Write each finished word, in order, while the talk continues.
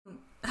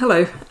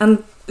Hello,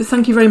 and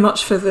thank you very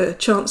much for the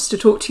chance to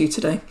talk to you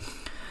today.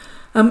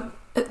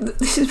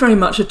 This is very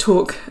much a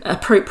talk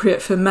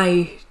appropriate for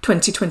May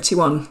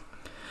 2021.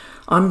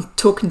 I'm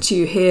talking to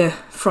you here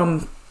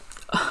from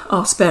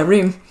our spare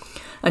room,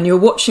 and you're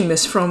watching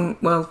this from,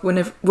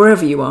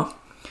 wherever you are.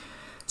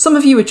 Some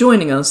of you are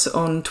joining us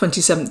on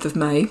 27th of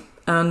May,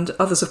 and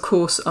others, of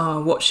course,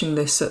 are watching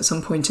this at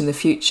some point in the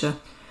future,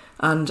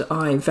 and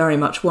I very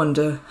much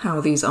wonder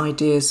how these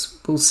ideas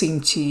will seem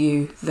to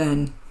you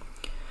then.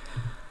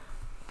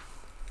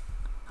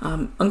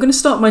 I'm going to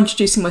start by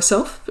introducing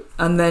myself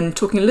and then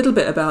talking a little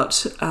bit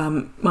about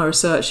my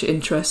research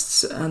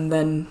interests, and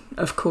then,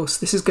 of course,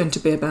 this is going to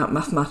be about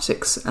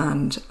mathematics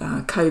and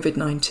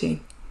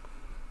COVID-19.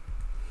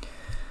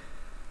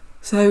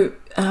 So,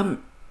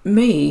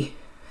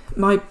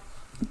 my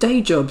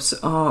day jobs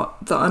are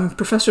that I'm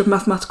Professor of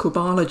Mathematical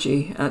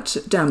Biology at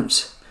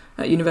DAMT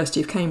at University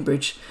of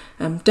Cambridge.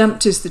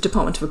 DAMT is the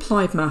Department of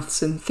Applied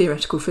Maths and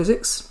Theoretical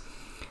Physics.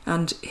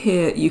 And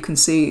here you can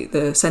see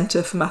the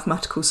Centre for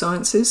Mathematical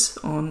Sciences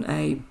on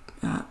a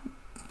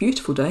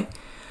beautiful day.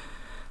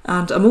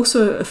 And I'm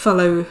also a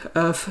Fellow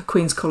of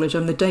Queen's College.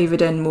 I'm the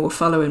David N. Moore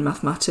Fellow in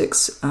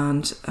Mathematics,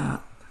 and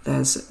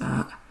there's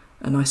a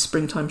nice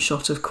springtime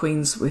shot of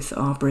Queen's with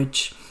our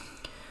bridge.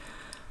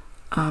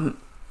 And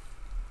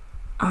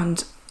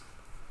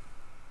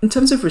in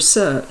terms of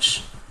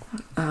research,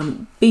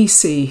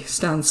 BC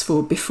stands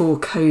for Before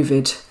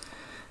COVID.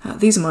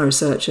 These are my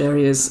research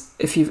areas.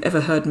 If you've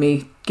ever heard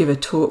me give a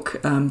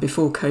talk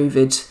before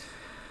COVID,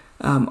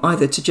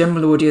 either to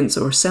general audience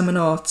or a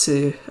seminar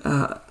to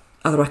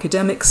other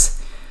academics,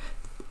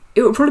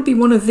 it will probably be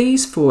one of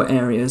these four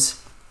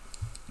areas.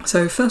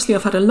 So firstly,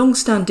 I've had a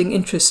long-standing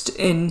interest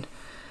in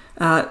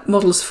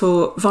models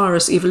for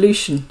virus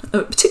evolution,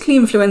 particularly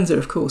influenza,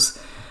 of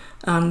course.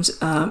 And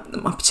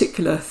my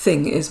particular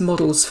thing is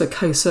models for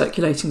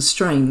co-circulating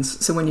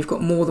strains. So when you've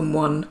got more than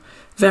one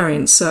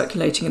variant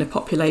circulating in a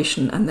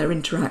population and they're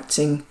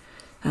interacting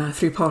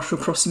through partial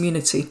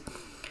cross-immunity.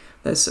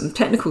 There's some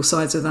technical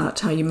sides of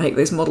that, how you make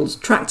those models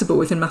tractable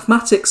within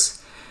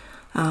mathematics,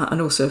 and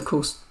also, of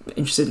course,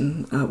 interested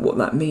in what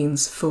that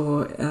means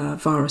for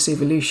virus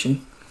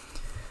evolution.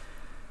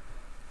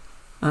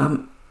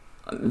 I'm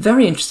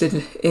very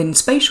interested in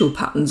spatial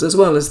patterns as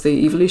well as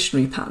the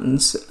evolutionary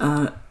patterns.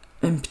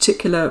 In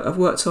particular, I've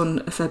worked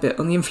on a fair bit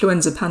on the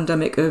influenza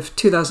pandemic of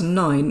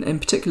 2009, in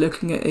particular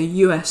looking at a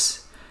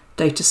US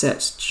data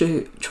set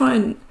to try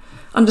and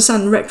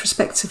understand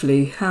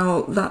retrospectively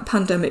how that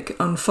pandemic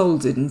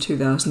unfolded in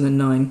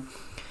 2009,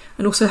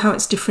 and also how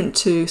it's different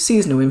to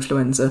seasonal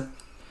influenza.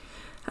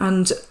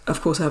 And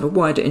of course I have a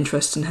wider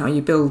interest in how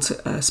you build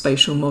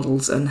spatial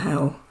models and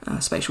how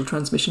spatial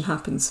transmission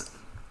happens.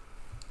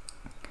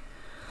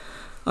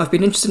 I've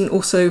been interested in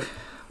also,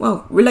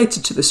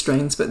 related to the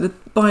strains, but the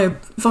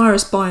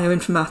virus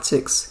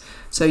bioinformatics,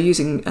 so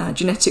using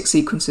genetic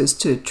sequences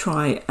to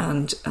try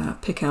and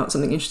pick out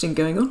something interesting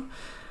going on.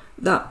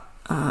 That,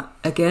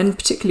 again,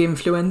 particularly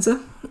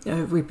influenza.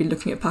 We've been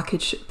looking at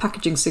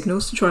packaging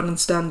signals to try and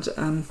understand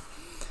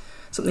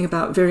something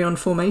about virion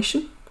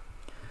formation.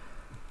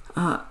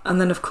 And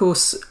then, of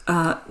course,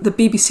 the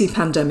BBC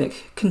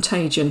pandemic,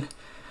 Contagion.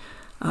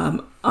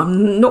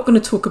 I'm not going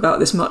to talk about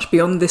this much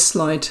beyond this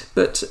slide,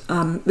 but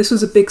this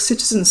was a big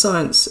citizen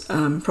science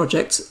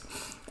project,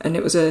 and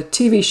it was a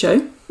TV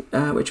show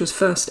which was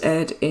first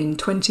aired in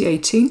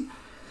 2018.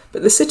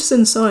 But the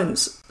citizen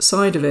science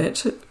side of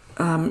it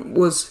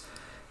was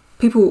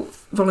people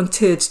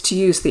volunteered to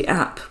use the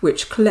app,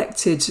 which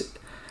collected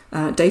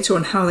data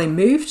on how they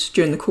moved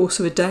during the course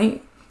of a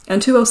day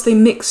and who else they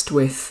mixed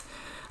with.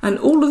 And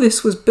all of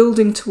this was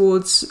building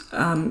towards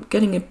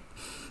getting a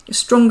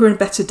stronger and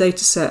better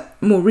data set,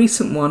 a more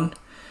recent one,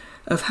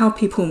 of how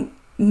people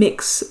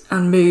mix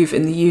and move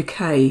in the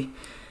UK.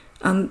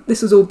 And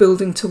this was all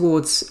building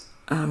towards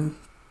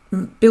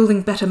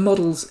building better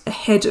models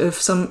ahead of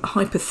some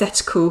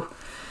hypothetical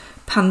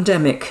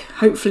pandemic,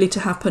 hopefully to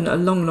happen a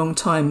long, long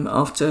time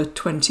after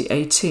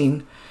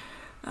 2018.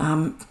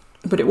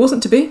 But it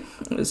wasn't to be.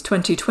 It was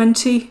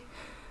 2020.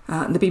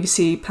 The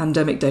BBC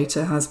pandemic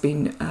data has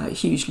been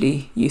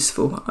hugely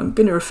useful. I'm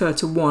going to refer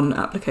to one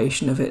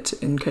application of it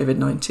in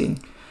COVID-19.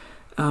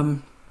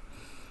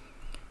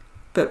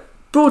 But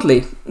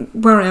broadly,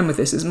 where I am with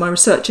this is my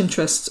research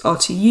interests are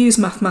to use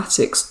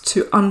mathematics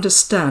to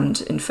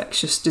understand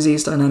infectious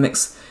disease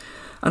dynamics.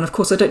 And of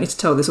course, I don't need to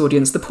tell this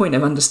audience the point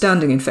of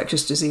understanding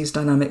infectious disease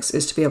dynamics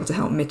is to be able to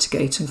help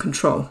mitigate and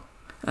control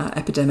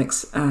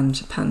epidemics and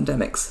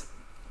pandemics.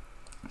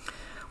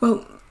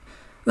 Well,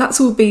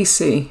 that's all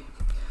BC.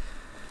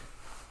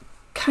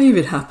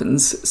 COVID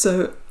happens.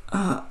 So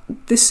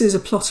this is a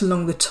plot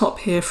along the top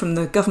here from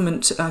the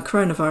government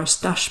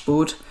coronavirus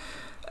dashboard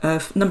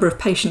of number of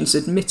patients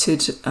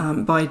admitted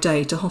by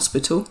day to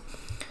hospital.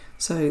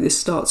 So this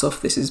starts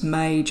off, this is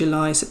May,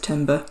 July,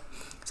 September.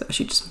 So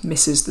actually just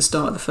misses the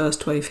start of the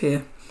first wave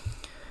here.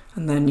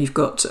 And then you've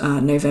got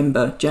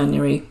November,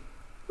 January,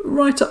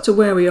 right up to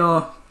where we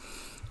are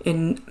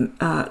in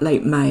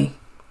late May.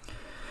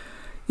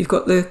 You've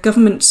got the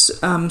government's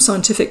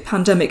Scientific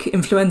Pandemic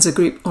Influenza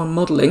Group on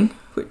Modelling,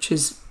 which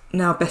is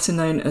now better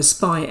known as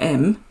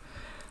SPI-M,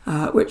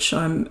 which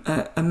I'm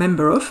a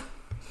member of,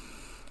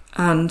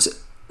 and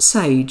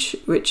SAGE,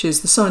 which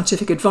is the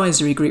Scientific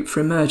Advisory Group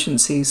for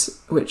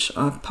Emergencies, which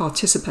I've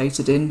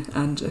participated in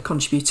and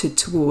contributed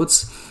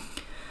towards.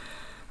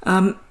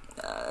 And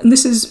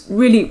this is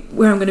really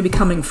where I'm going to be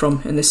coming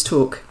from in this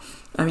talk.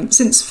 I mean,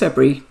 since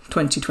February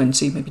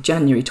 2020, maybe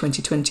January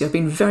 2020, I've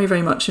been very,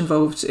 very much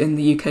involved in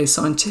the UK's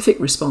scientific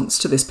response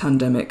to this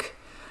pandemic.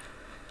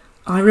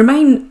 I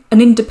remain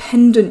an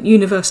independent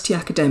university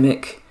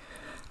academic,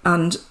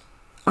 and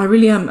I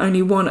really am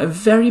only one of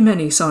very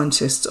many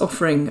scientists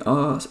offering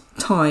our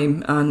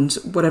time and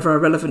whatever our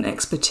relevant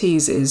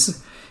expertise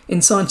is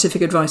in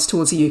scientific advice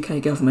towards the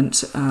UK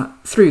government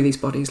through these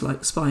bodies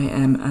like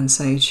SPI-M and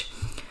SAGE.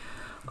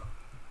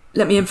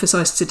 Let me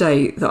emphasise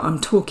today that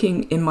I'm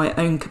talking in my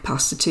own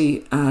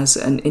capacity as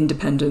an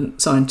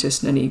independent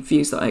scientist, and any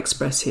views that I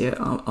express here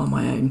are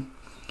my own.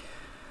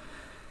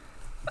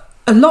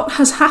 A lot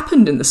has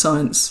happened in the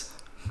science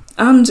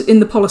and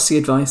in the policy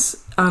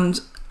advice,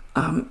 and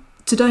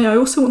today I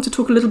also want to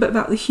talk a little bit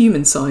about the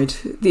human side,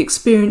 the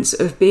experience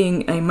of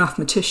being a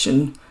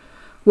mathematician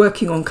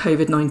working on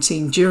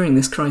COVID-19 during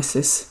this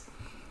crisis.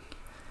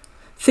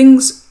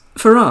 Things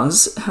for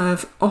us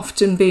have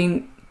often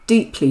been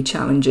deeply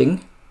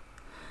challenging,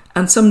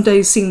 and some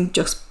days seem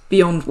just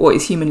beyond what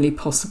is humanly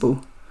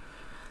possible.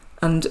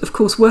 And of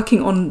course,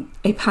 working on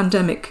a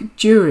pandemic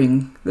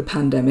during the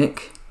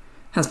pandemic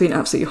has been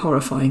absolutely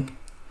horrifying.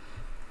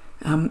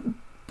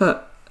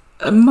 But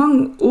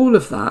among all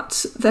of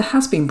that, there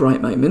has been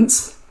bright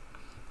moments,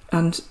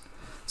 and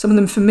some of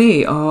them for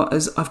me are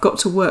as I've got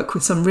to work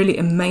with some really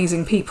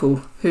amazing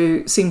people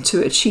who seem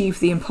to achieve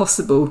the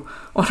impossible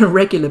on a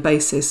regular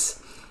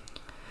basis.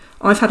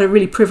 I've had a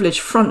really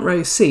privileged front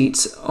row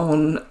seat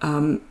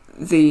on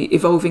the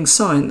evolving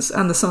science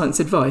and the science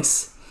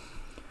advice.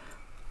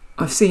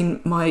 I've seen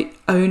my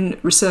own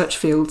research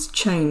fields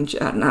change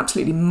at an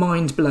absolutely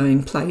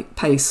mind-blowing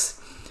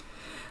pace,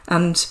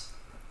 and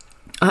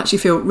I actually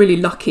feel really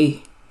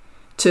lucky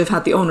to have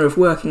had the honour of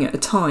working at a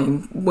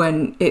time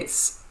when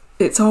it's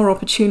our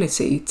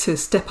opportunity to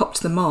step up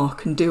to the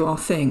mark and do our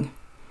thing.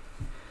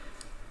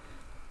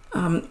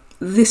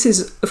 This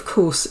is, of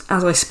course,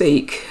 as I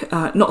speak,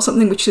 not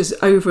something which is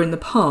over in the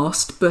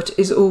past, but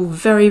is all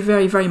very,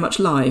 very, very much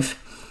live.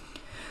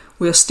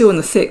 We are still in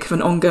the thick of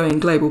an ongoing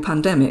global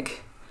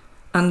pandemic,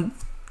 and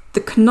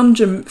the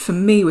conundrum for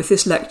me with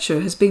this lecture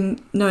has been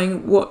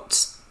knowing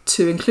what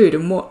to include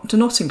and what to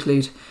not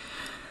include.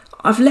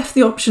 I've left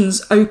the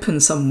options open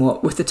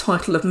somewhat with the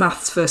title of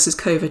Maths versus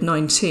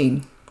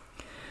COVID-19.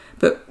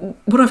 But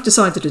what I've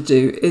decided to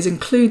do is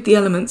include the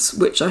elements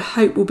which I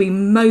hope will be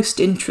most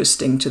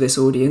interesting to this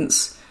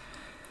audience.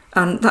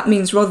 And that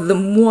means rather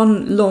than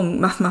one long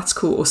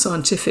mathematical or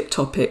scientific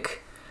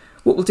topic,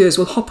 what we'll do is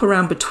we'll hop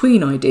around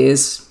between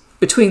ideas,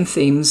 between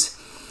themes,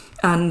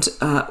 and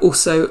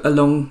also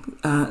along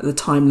the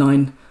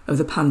timeline of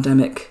the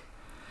pandemic.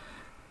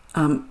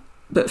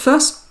 But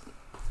first,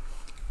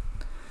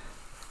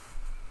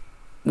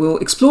 we'll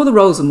explore the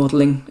roles of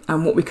modelling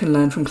and what we can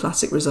learn from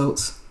classic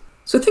results.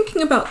 So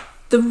thinking about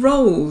the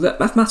role that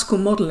mathematical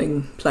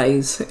modelling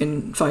plays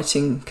in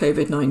fighting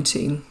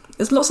COVID-19,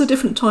 there's lots of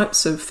different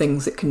types of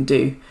things it can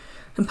do,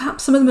 and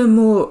perhaps some of them are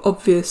more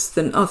obvious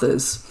than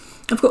others.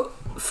 I've got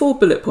 4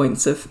 bullet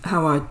points of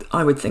how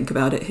I would think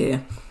about it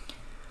here.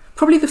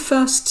 Probably the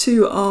first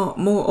 2 are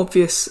more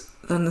obvious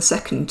than the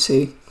second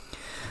 2.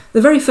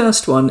 The very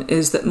first one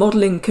is that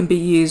modelling can be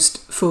used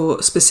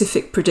for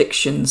specific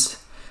predictions.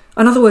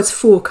 In other words,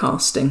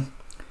 forecasting.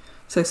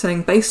 So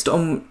saying based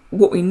on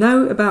what we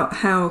know about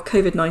how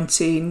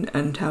COVID-19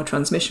 and how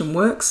transmission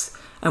works,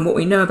 and what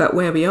we know about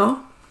where we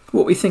are,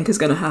 what we think is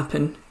going to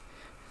happen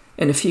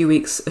in a few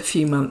weeks, a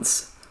few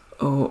months,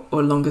 or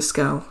longer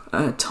scale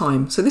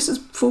time. So this is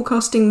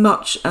forecasting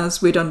much as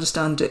we'd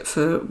understand it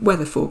for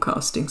weather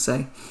forecasting,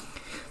 say.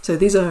 So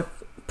these are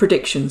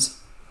predictions.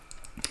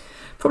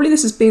 Probably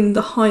this has been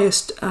the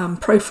highest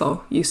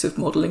profile use of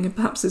modelling, and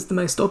perhaps is the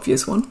most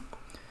obvious one.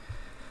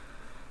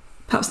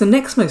 Perhaps the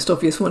next most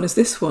obvious one is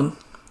this one.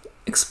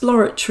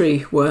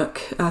 Exploratory work,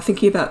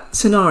 thinking about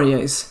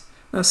scenarios.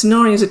 Now,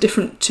 scenarios are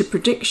different to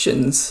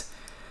predictions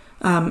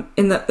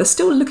in that they're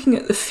still looking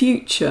at the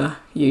future,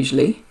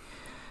 usually,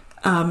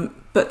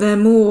 but they're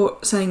more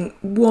saying,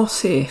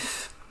 what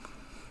if?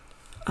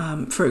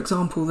 For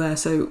example there,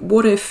 so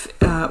what if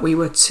we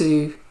were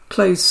to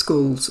close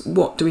schools?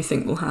 What do we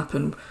think will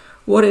happen?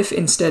 What if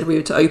instead we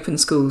were to open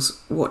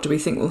schools? What do we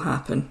think will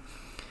happen?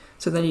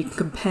 So then you can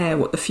compare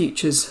what the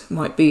futures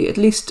might be, at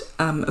least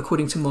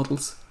according to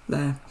models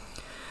there.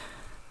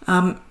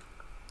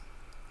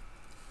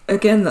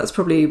 Again, that's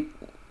probably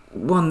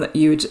one that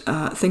you would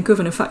think of,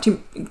 and in fact you're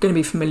going to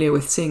be familiar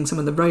with seeing some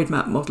of the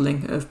roadmap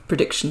modelling of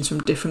predictions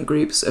from different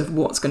groups of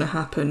what's going to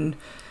happen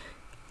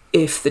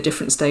if the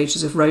different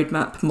stages of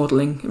roadmap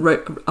modelling,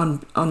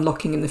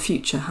 unlocking in the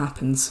future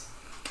happens.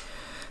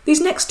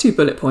 These next 2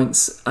 bullet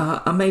points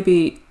are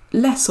maybe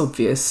less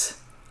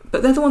obvious,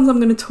 but they're the ones I'm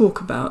going to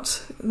talk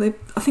about.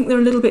 I think they're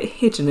a little bit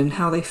hidden in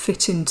how they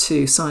fit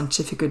into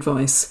scientific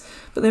advice,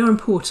 but they are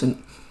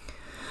important.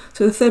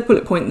 So the third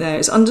bullet point there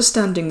is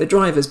understanding the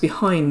drivers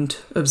behind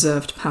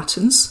observed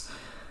patterns,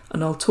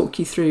 and I'll talk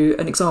you through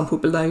an example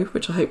below,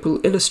 which I hope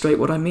will illustrate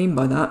what I mean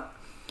by that.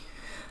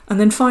 And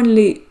then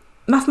finally,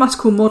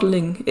 mathematical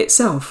modelling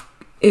itself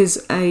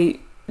is a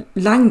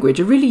language,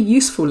 a really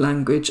useful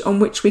language on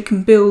which we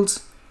can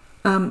build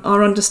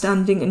our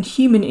understanding and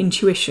human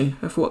intuition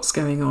of what's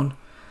going on.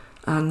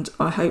 And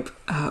I hope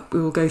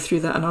we will go through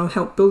that, and I'll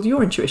help build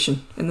your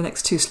intuition in the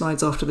next 2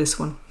 slides after this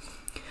one.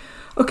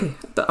 Okay,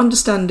 but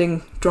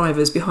understanding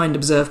drivers behind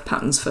observed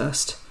patterns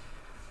first.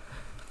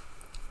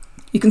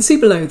 You can see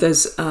below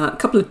there's a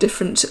couple of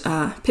different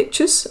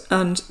pictures,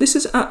 and this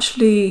is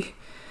actually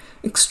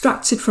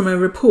extracted from a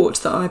report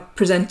that I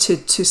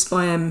presented to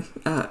SPI-M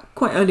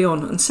quite early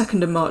on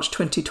 2nd of March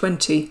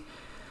 2020.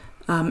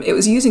 It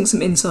was using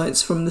some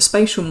insights from the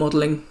spatial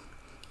modelling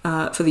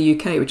for the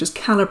UK, which was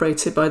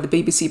calibrated by the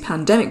BBC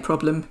Pandemic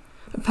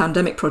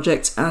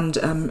Project, and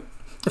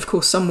of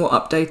course somewhat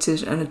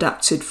updated and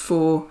adapted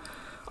for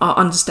our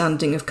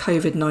understanding of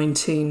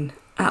COVID-19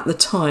 at the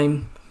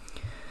time.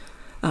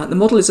 The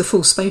model is a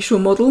full spatial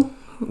model,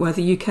 where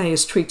the UK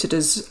is treated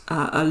as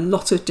a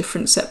lot of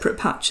different separate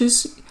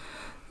patches.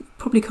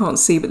 Probably can't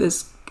see, but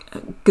there's a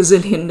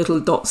gazillion little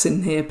dots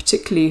in here,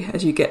 particularly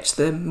as you get to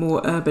the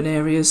more urban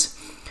areas.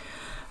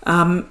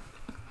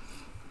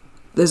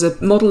 There's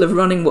a model of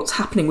running what's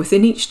happening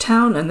within each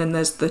town, and then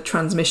there's the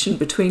transmission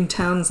between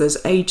towns. There's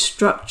age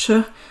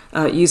structure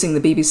using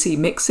the BBC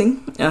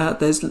mixing.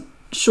 There's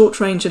short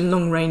range and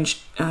long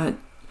range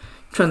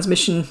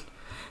transmission.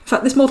 In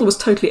fact, this model was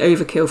totally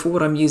overkill for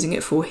what I'm using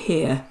it for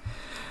here.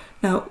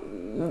 Now,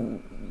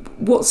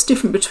 what's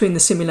different between the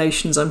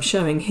simulations I'm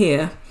showing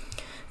here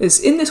is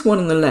in this one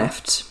on the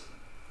left,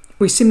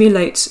 we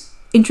simulate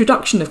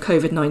introduction of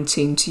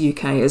COVID-19 to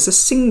UK as a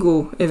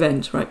single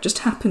event, right? Just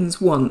happens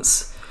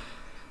once.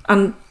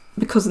 And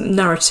because of the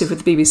narrative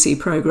of the BBC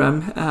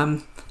programme,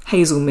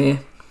 Haslemere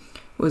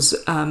was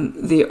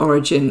the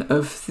origin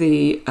of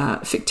the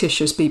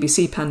fictitious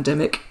BBC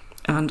pandemic,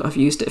 and I've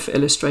used it for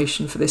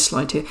illustration for this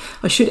slide here.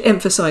 I should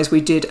emphasise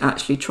we did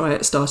actually try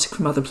it starting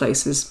from other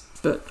places,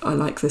 but I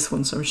like this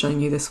one, so I'm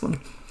showing you this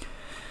one.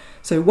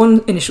 So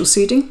one initial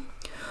seeding.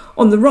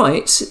 On the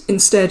right,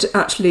 instead,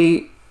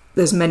 actually,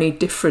 there's many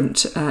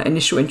different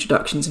initial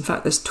introductions. In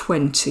fact, there's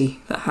 20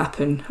 that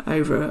happen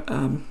over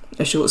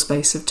a short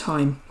space of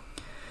time.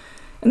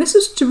 And this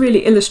is to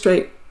really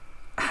illustrate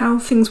how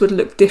things would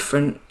look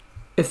different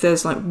if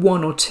there's like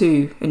 1 or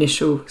 2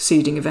 initial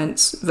seeding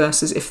events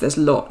versus if there's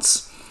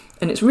lots.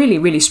 And it's really,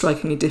 really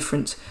strikingly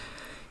different.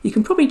 You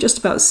can probably just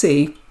about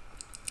see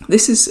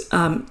this is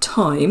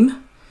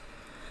time,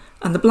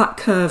 and the black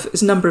curve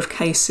is number of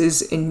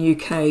cases in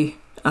UK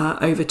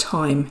over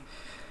time.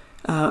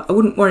 I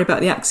wouldn't worry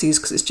about the axes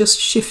because it's just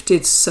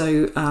shifted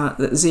so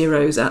that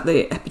 0's at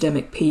the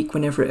epidemic peak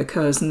whenever it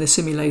occurs in the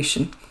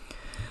simulation.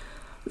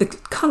 The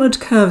coloured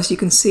curves you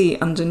can see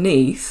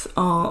underneath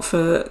are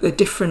for the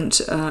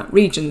different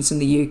regions in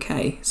the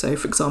UK. So,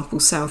 for example,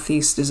 South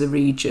East is a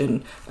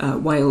region,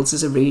 Wales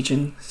is a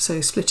region,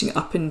 so splitting it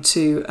up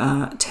into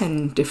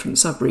 10 different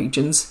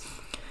sub-regions.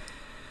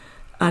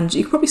 And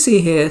you can probably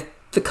see here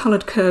the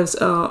coloured curves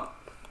are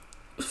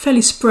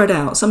fairly spread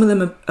out. Some of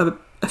them are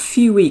a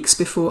few weeks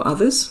before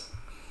others.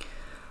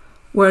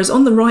 Whereas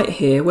on the right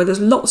here, where there's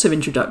lots of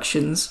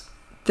introductions,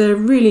 they're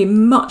really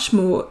much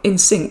more in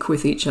sync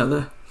with each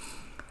other.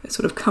 They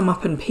sort of come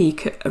up and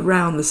peak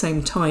around the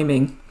same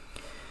timing.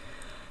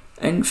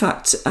 In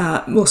fact,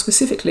 more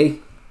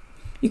specifically,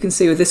 you can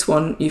see with this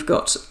one, you've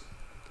got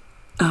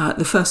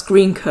the first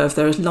green curve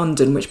there is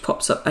London, which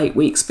pops up 8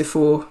 weeks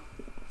before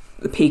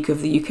the peak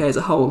of the UK as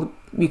a whole.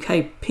 The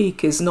UK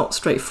peak is not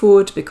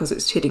straightforward because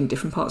it's hitting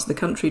different parts of the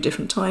country,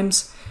 different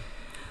times.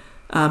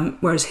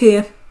 Whereas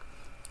here,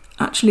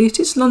 actually it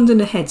is London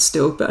ahead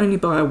still, but only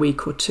by a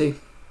week or 2.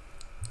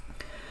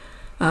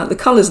 The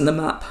colours in the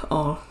map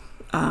are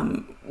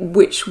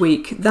which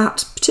week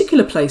that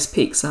particular place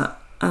peaks at,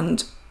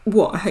 and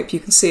what I hope you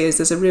can see is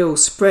there's a real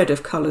spread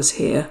of colours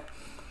here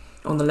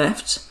on the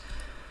left,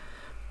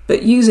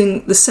 but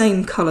using the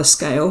same colour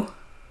scale,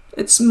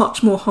 it's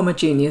much more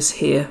homogeneous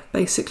here.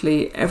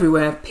 Basically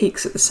everywhere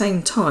peaks at the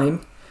same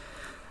time,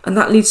 and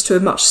that leads to a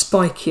much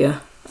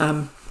spikier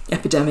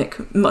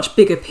epidemic, much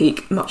bigger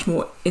peak, much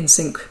more in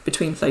sync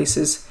between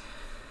places.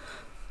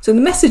 So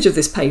the message of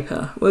this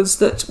paper was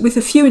that with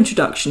a few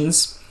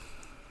introductions,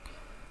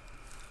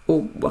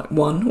 or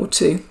 1 or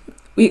 2,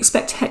 we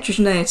expect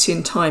heterogeneity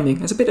in timing.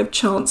 There's a bit of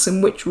chance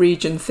in which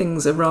region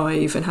things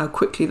arrive and how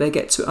quickly they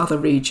get to other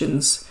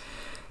regions.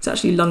 It's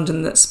actually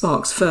London that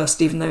sparks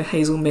first, even though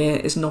Haslemere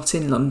is not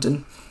in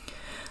London.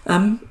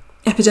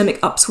 Epidemic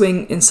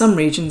upswing in some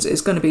regions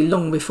is going to be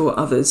long before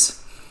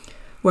others.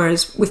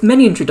 Whereas with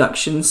many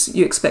introductions,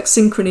 you expect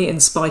synchrony and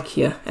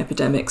spikier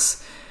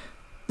epidemics.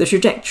 The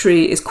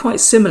trajectory is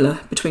quite similar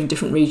between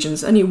different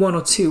regions, only 1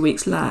 or 2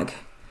 weeks lag.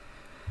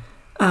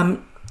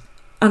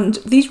 And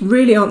these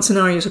really aren't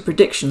scenarios or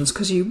predictions,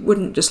 because you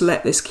wouldn't just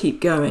let this keep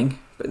going.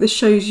 But this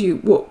shows you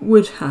what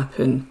would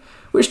happen,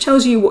 which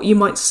tells you what you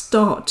might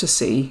start to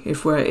see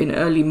if we're in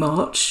early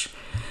March.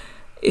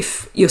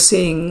 If you're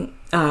seeing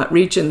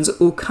regions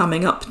all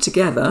coming up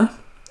together,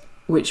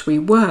 which we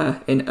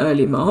were in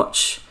early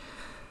March,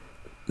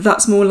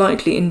 that's more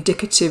likely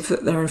indicative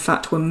that there in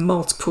fact were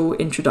multiple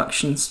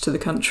introductions to the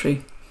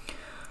country.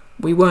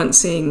 We weren't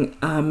seeing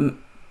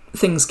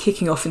things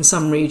kicking off in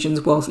some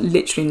regions whilst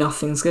literally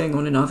nothing's going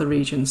on in other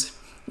regions.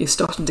 You're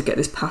starting to get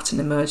this pattern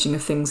emerging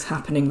of things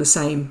happening the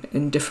same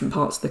in different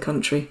parts of the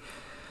country.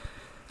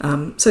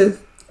 So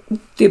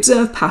the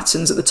observed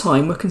patterns at the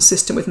time were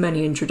consistent with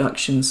many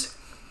introductions.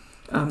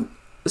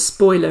 The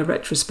spoiler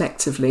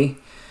retrospectively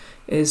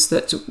is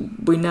that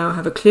we now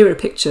have a clearer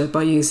picture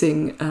by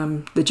using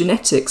the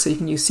genetics, so you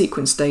can use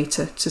sequence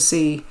data to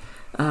see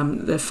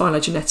the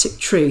phylogenetic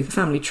tree, the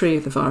family tree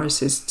of the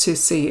viruses, to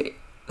see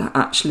that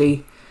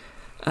actually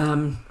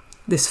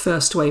this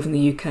first wave in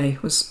the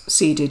UK was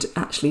seeded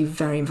actually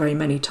very, very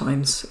many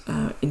times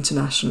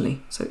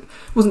internationally. So it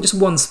wasn't just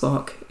one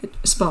spark, it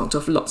sparked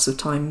off lots of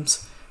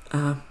times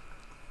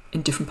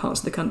in different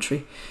parts of the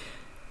country.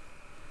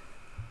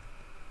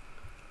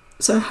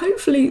 So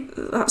hopefully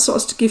that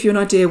starts to give you an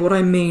idea what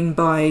I mean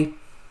by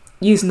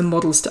using the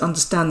models to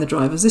understand the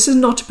drivers. This is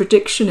not a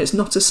prediction, it's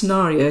not a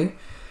scenario,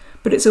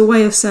 but it's a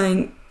way of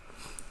saying,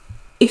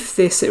 if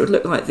this, it would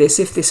look like this,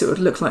 if this, it would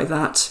look like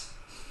that.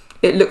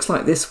 It looks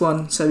like this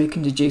one, so we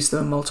can deduce there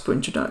are multiple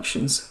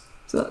introductions.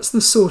 So that's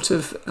the sort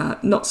of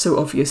not so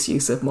obvious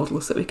use of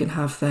models that we can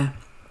have there.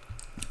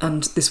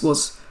 And this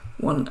was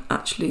one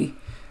actually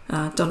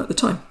done at the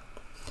time.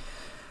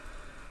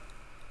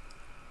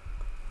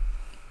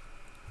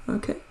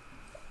 Okay.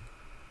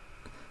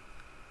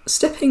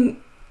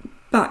 Stepping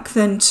back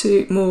then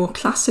to more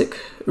classic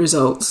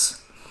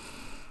results,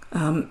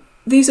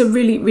 these are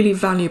really, really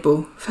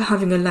valuable for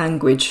having a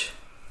language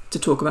to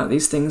talk about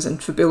these things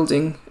and for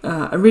building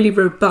a really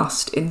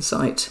robust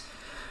insight.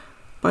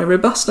 By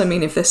robust, I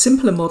mean if they're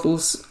simpler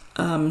models,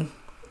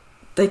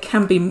 they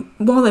can be,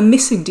 while they're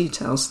missing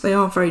details, they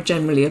are very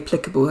generally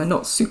applicable. They're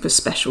not super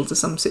special to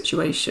some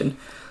situation,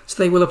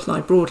 so they will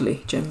apply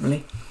broadly,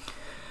 generally.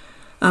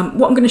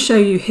 What I'm going to show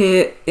you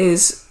here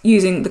is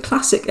using the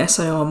classic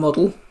SIR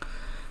model,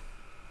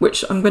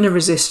 which I'm going to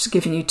resist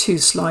giving you 2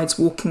 slides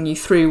walking you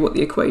through what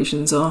the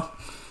equations are,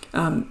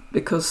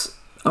 because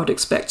I would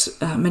expect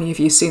many of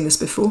you have seen this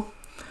before.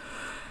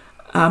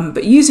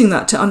 But using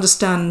that to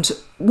understand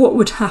what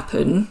would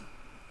happen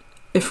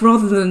if,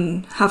 rather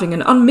than having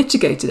an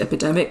unmitigated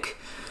epidemic,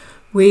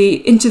 we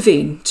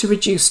intervene to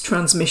reduce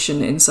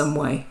transmission in some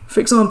way, for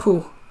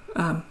example,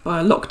 by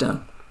a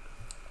lockdown.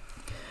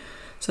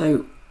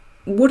 So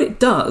what it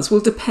does will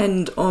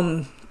depend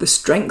on the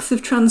strength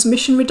of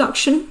transmission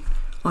reduction,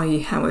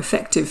 i.e. how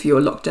effective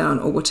your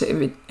lockdown or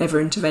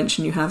whatever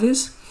intervention you have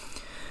is,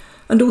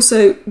 and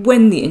also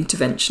when the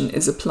intervention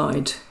is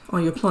applied. Are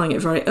you applying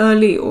it very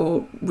early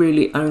or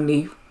really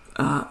only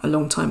a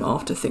long time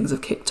after things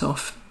have kicked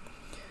off?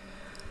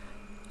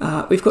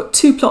 We've got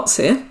 2 plots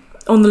here.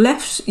 On the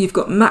left, you've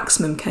got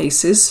maximum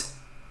cases,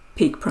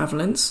 peak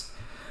prevalence,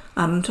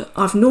 and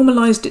I've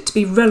normalised it to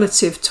be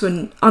relative to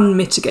an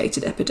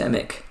unmitigated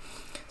epidemic.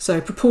 So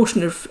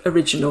proportion of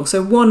original.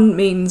 So 1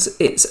 means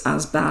it's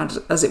as bad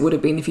as it would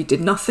have been if you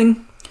did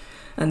nothing,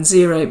 and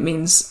 0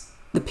 means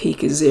the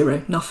peak is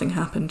 0, nothing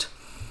happened.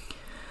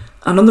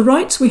 And on the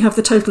right, we have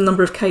the total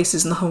number of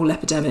cases in the whole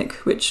epidemic,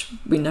 which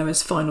we know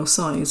as final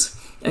size.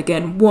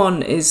 Again,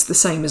 1 is the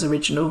same as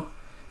original,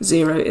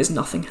 0 is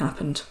nothing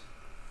happened.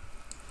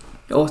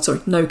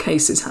 No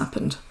cases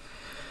happened.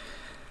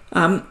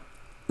 Then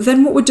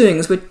what we're doing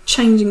is we're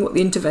changing what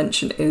the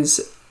intervention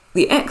is.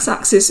 The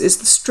x-axis is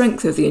the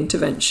strength of the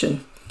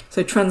intervention.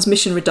 So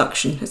transmission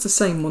reduction is the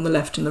same on the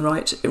left and the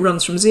right. It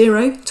runs from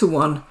 0 to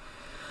 1.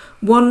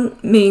 1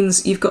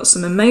 means you've got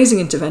some amazing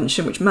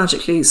intervention which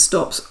magically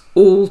stops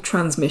all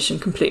transmission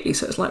completely.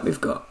 So it's like we've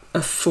got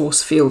a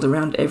force field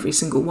around every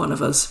single one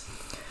of us.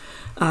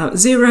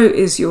 0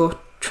 is your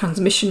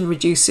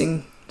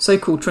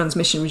so-called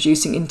transmission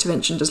reducing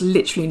intervention, does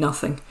literally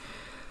nothing.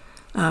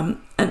 And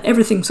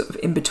everything sort of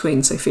in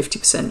between, so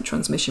 50%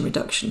 transmission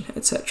reduction,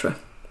 etc.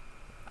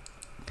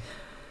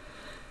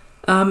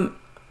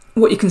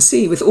 What you can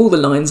see with all the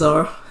lines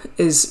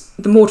is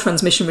the more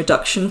transmission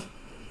reduction,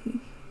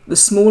 the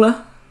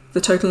smaller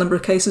the total number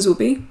of cases will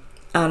be,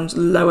 and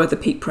lower the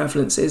peak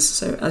prevalence is.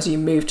 So as you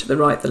move to the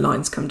right, the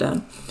lines come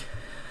down.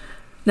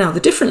 Now,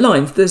 the different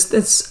lines,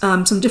 there's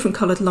some different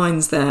coloured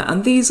lines there,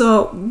 and these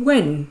are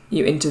when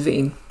you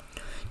intervene.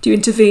 Do you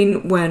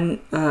intervene when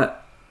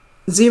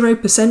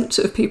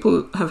 0% of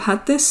people have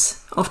had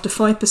this, after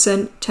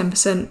 5%,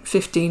 10%,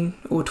 15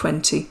 or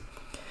 20?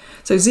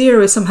 So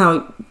 0 is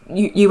somehow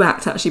you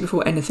act actually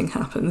before anything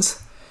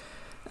happens,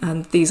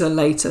 and these are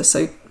later.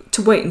 So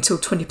to wait until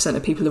 20%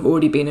 of people have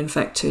already been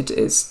infected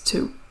is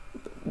to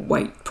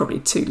wait probably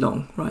too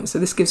long, right? So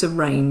this gives a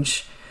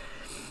range.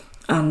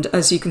 And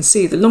as you can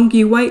see, the longer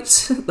you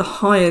wait, the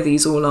higher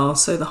these all are.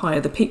 So the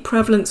higher the peak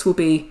prevalence will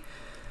be,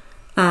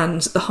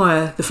 and the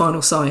higher the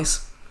final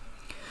size.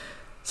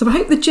 So I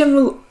hope the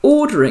general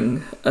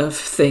ordering of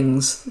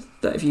things,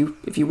 that if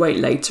you wait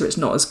later it's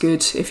not as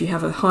good, if you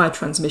have a higher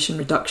transmission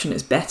reduction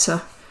it's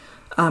better,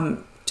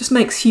 just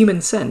makes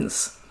human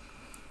sense.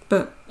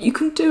 But you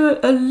can do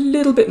a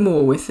little bit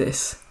more with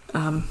this.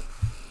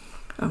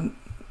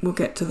 We'll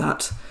get to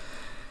that.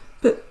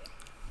 But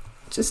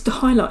just to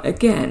highlight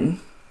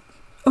again,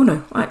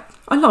 I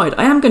lied.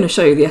 I am going to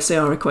show you the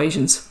SAR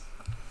equations.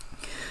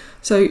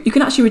 So you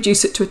can actually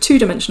reduce it to a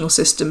two-dimensional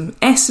system.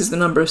 S is the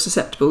number of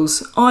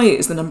susceptibles, I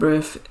is the number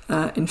of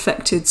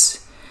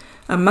infecteds,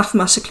 and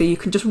mathematically you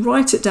can just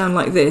write it down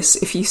like this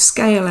if you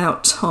scale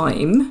out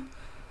time,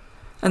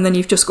 and then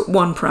you've just got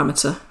one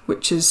parameter,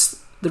 which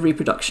is the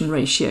reproduction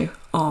ratio,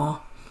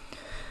 R.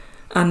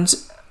 And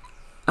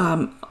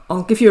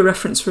I'll give you a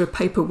reference for a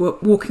paper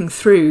walking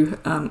through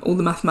all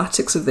the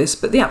mathematics of this,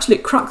 but the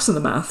absolute crux of the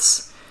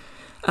maths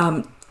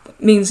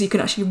means you can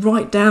actually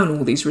write down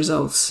all these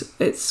results.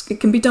 It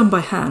can be done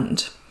by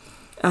hand.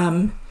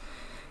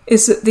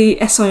 Is that the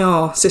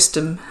SIR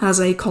system has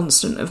a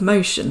constant of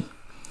motion.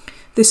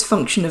 This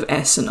function of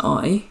S and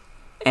I,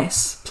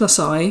 S plus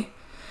I,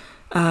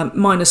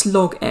 minus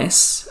log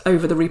S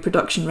over the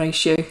reproduction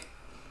ratio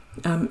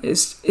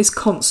is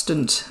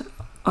constant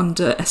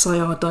under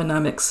SIR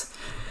dynamics.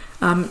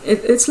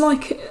 It's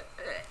like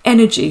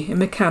energy in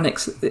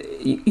mechanics.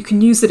 You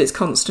can use that it's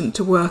constant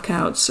to work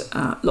out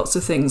lots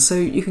of things. So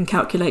you can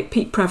calculate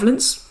peak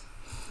prevalence.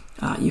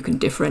 You can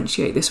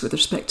differentiate this with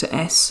respect to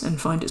S and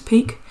find its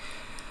peak.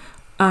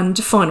 And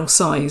final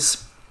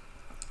size.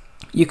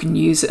 You can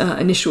use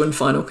initial and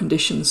final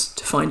conditions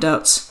to find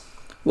out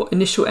what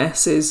initial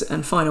S is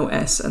and final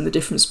S, and the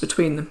difference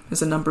between them as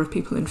the number of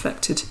people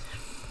infected.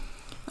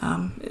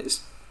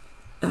 It's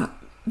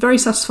very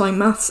satisfying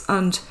maths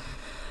and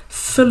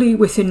fully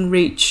within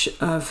reach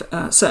of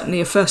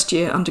certainly a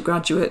first-year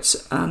undergraduate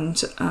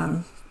and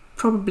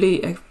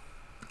probably a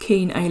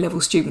keen A-level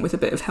student with a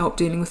bit of help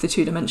dealing with the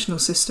two-dimensional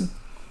system.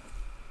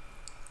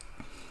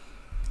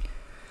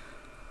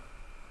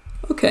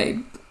 Okay,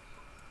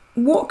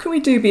 what can we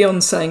do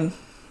beyond saying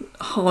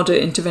harder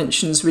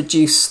interventions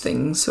reduce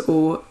things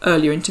or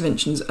earlier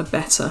interventions are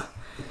better?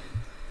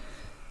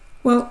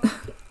 Well,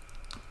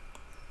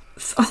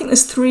 I think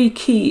there's three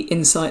key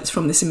insights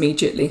from this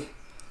immediately.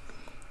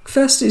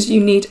 First is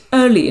you need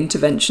early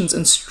interventions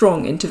and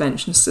strong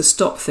interventions to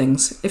stop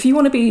things. If you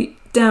want to be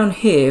down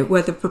here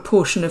where the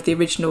proportion of the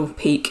original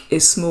peak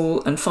is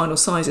small and final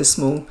size is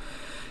small,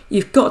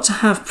 you've got to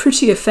have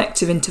pretty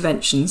effective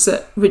interventions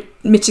that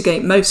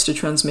mitigate most of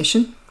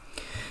transmission.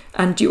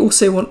 And you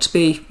also want to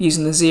be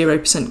using the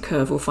 0%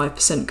 curve or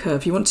 5%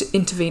 curve. You want to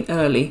intervene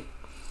early.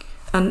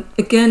 And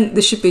again,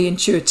 this should be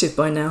intuitive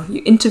by now.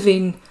 You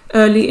intervene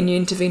early and you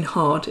intervene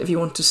hard if you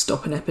want to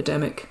stop an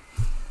epidemic.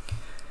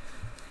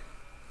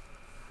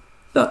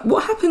 But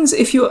what happens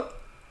if your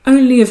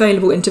only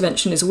available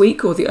intervention is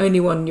weak, or the only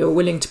one you're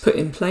willing to put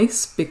in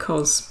place?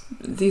 Because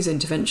these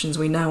interventions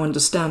we now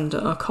understand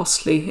are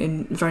costly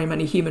in very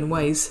many human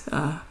ways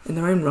in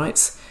their own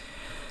rights.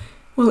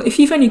 Well, if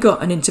you've only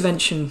got an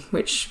intervention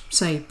which,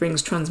 say,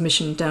 brings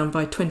transmission down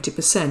by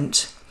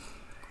 20%,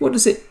 what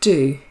does it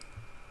do?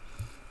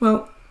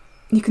 Well,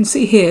 you can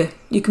see here,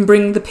 you can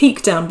bring the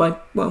peak down by,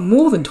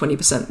 more than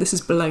 20%. This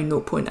is below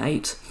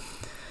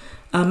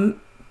 0.8.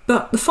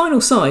 But the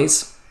final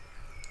size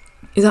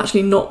is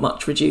actually not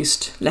much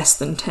reduced, less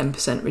than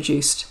 10%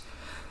 reduced.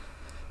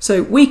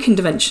 So weak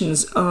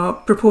interventions are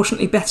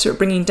proportionately better at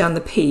bringing down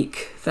the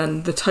peak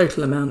than the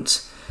total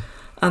amount.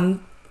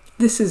 And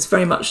this is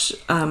very much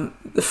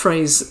the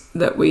phrase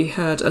that we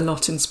heard a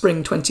lot in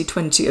spring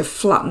 2020 of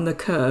flatten the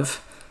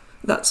curve.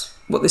 That's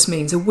what this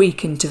means. A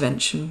weak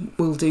intervention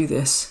will do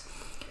this.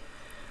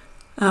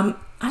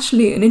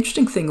 Actually, an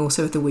interesting thing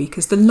also with the weak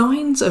is the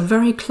lines are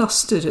very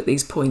clustered at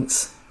these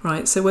points,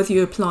 right? So whether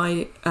you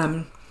apply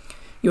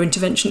your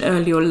intervention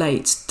early or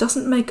late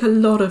doesn't make a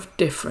lot of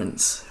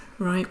difference,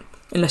 right?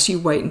 Unless you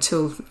wait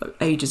until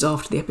ages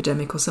after the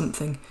epidemic or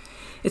something.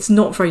 It's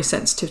not very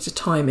sensitive to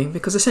timing,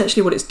 because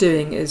essentially what it's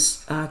doing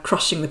is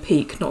crushing the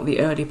peak, not the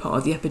early part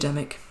of the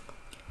epidemic.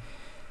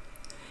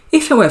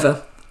 If,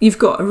 however, you've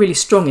got a really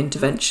strong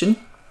intervention,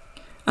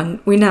 and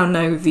we now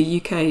know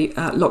the UK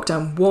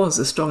lockdown was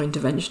a strong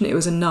intervention, it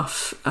was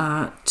enough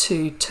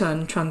to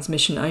turn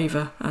transmission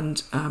over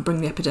and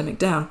bring the epidemic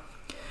down,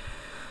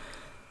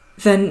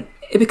 then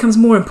it becomes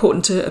more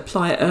important to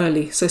apply it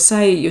early. So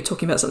say you're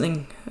talking about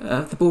something,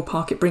 the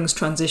ballpark, it brings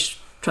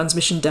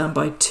transmission down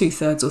by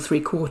 2/3 or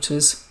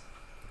 3/4,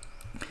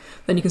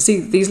 then you can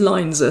see these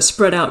lines are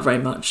spread out very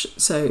much.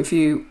 So if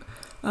you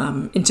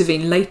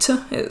intervene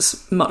later,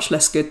 it's much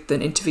less good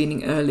than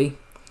intervening early.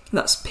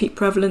 That's peak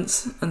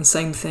prevalence, and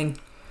same thing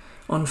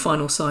on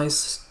final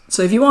size.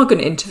 So if you are going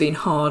to intervene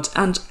hard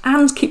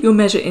and keep your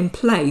measure in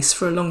place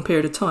for a long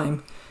period of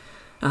time,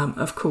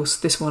 of course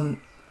this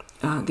one,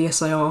 the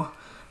SIR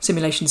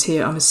simulations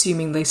here, I'm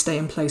assuming they stay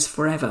in place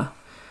forever.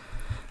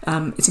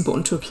 It's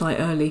important to apply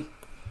early.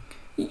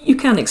 You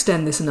can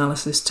extend this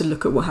analysis to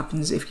look at what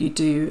happens if you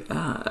do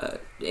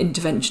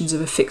interventions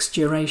of a fixed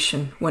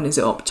duration. When is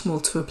it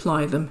optimal to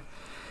apply them?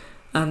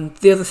 And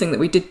the other thing that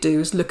we did do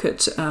is look at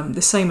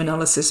the same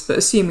analysis, but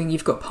assuming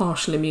you've got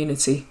partial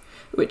immunity,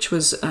 which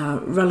was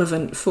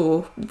relevant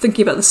for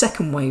thinking about the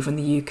second wave in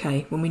the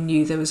UK, when we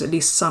knew there was at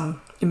least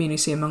some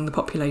immunity among the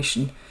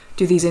population.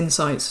 Do these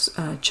insights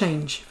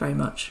change very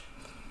much?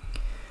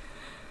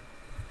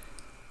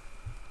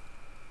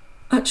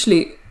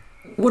 Actually,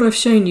 what I've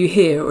shown you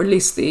here, or at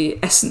least the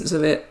essence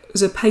of it,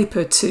 is a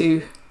paper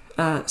to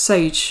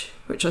SAGE,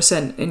 which I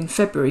sent in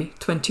February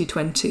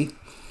 2020,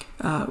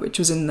 which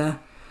was in there.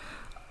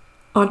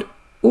 I'd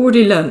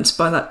already learnt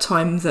by that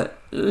time that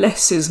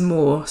less is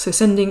more, so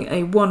sending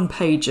a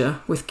one-pager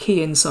with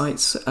key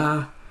insights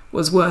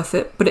was worth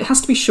it, but it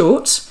has to be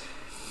short.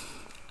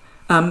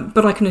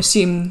 But I can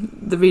assume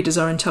the readers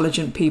are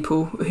intelligent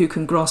people who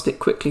can grasp it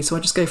quickly, so I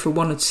just go for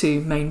one or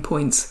two main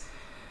points.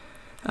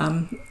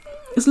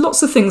 There's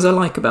lots of things I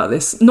like about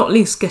this, not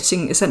least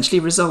getting essentially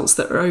results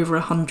that are over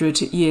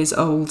 100 years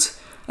old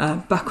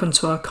back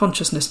onto our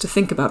consciousness to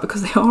think about,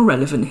 because they are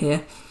relevant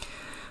here.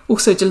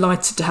 Also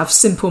delighted to have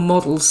simple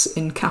models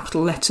in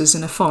capital letters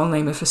in a file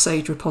name of a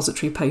SAGE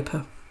repository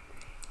paper.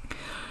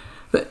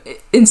 But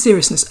in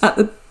seriousness, at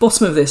the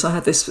bottom of this, I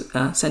had this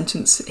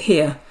sentence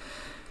here.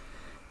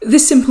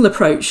 This simple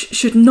approach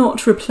should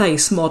not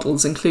replace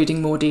models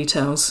including more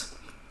details.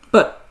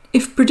 But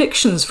if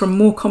predictions from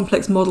more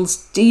complex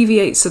models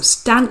deviate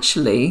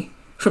substantially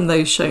from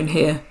those shown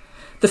here,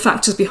 the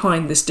factors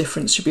behind this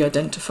difference should be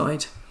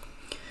identified.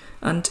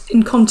 And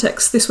in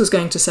context, this was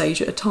going to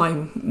SAGE at a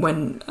time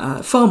when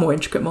far more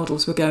intricate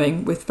models were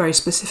going with very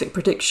specific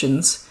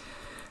predictions.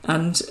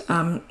 And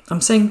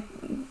I'm saying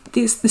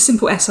the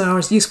simple SIR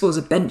is useful as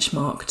a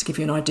benchmark to give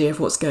you an idea of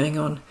what's going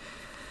on.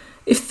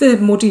 If the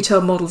more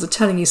detailed models are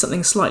telling you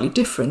something slightly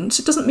different,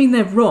 it doesn't mean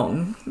they're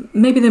wrong.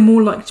 Maybe they're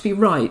more likely to be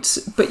right,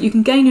 but you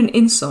can gain an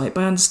insight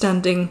by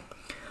understanding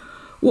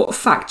what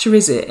factor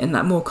is it in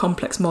that more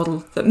complex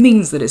model that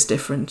means that it's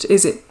different.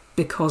 Is it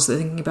because they're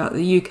thinking about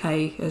the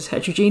UK as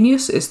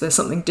heterogeneous? Is there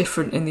something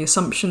different in the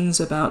assumptions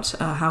about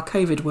how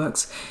COVID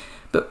works?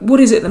 But what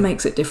is it that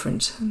makes it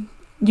different?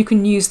 You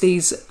can use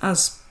these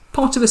as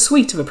part of a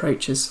suite of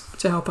approaches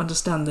to help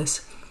understand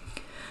this.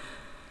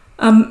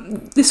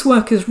 This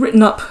work is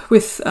written up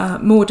with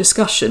more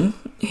discussion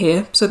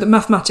here, so the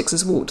mathematics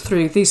has walked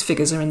through. These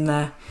figures are in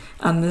there,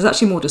 and there's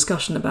actually more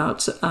discussion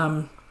about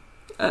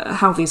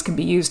how these can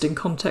be used in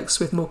context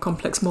with more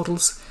complex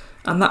models.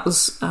 And that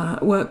was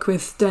work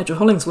with Deirdre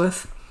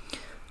Hollingsworth.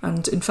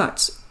 And in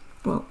fact,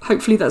 well,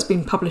 hopefully that's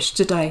been published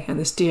today, and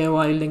this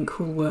DOI link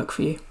will work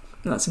for you.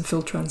 And that's in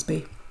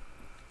PhilTransB.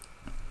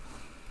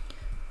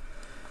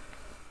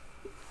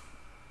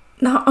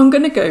 Now I'm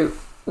going to go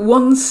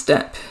one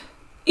step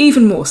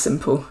even more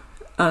simple,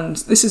 and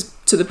this is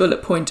to the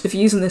bullet point of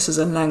using this as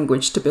a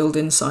language to build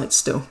insights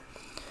still.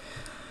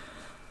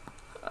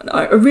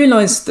 I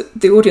realise that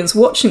the audience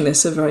watching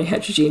this are very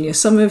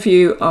heterogeneous. Some of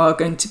you are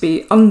going to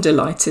be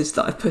undelighted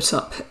that I've put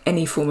up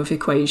any form of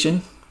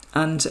equation,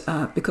 and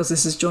because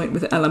this is joint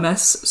with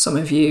LMS, some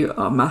of you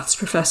are maths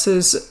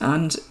professors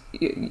and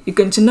you're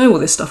going to know all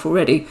this stuff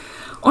already.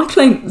 I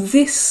claim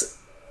this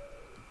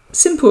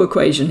simple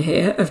equation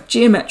here of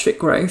geometric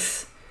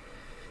growth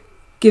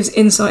gives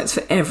insights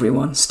for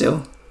everyone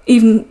still,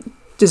 even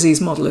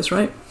disease modelers,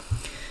 right?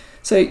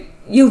 So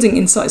yielding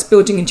insights,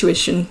 building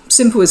intuition,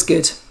 simple is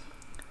good.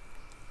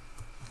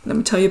 Let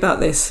me tell you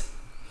about this.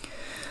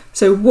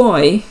 So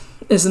Y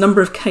is the number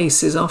of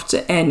cases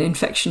after N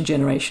infection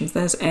generations.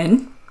 There's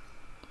N.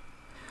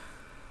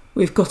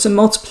 We've got a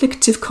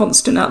multiplicative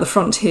constant out the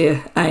front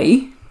here,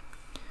 A.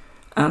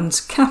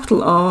 And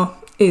capital R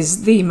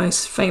is the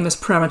most famous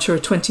parameter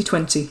of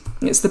 2020.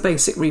 It's the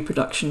basic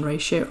reproduction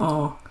ratio,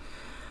 R.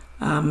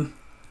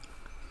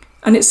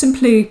 And it's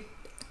simply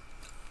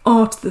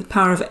R to the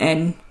power of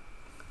N.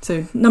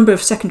 So number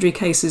of secondary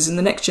cases in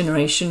the next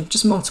generation,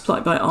 just multiply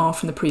it by R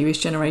from the previous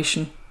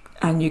generation,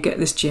 and you get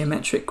this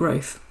geometric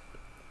growth.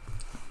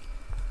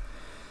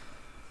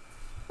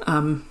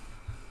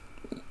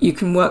 You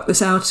can work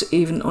this out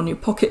even on your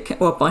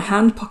by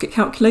hand, pocket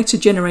calculator,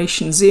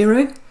 generation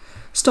 0.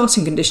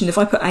 Starting condition, if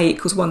I put A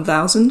equals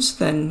 1000,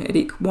 then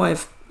Y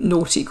of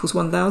 0 equals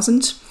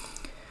 1000.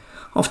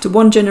 After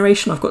one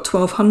generation, I've got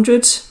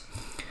 1200.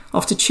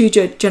 After two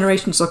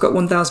generations, I've got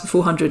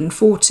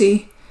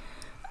 1440.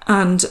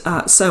 And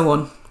so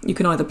on. You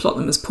can either plot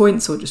them as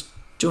points or just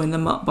join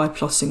them up by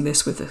plotting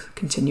this with a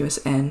continuous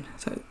n,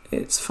 so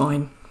it's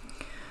fine.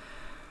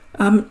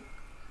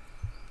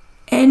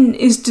 N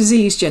is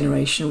disease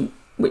generation,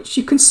 which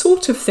you can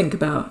sort of think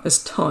about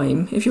as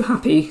time, if you're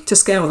happy to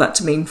scale that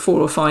to mean 4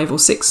 or 5 or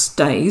 6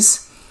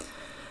 days.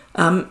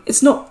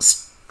 It's not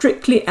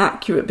strictly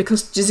accurate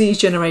because disease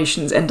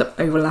generations end up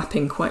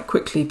overlapping quite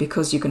quickly,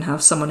 because you can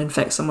have someone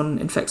infect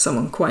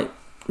someone quite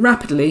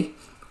rapidly,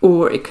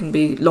 or it can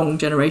be long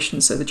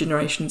generations, so the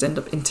generations end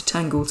up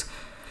intertangled.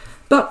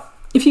 But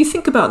if you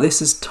think about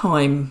this as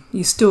time,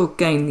 you still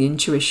gain the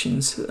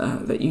intuitions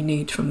that you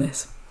need from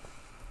this.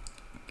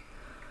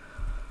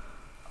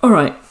 All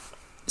right,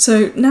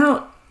 so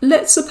now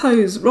let's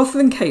suppose, rather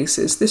than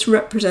cases, this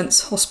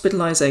represents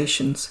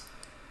hospitalisations.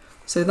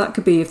 So that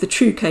could be if the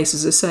true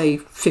cases are, say,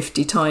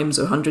 50 times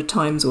or 100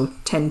 times or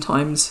 10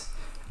 times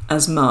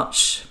as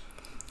much.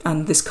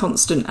 And this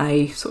constant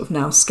A sort of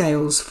now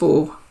scales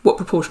for what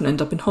proportion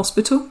end up in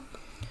hospital.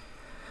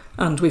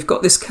 And we've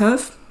got this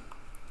curve.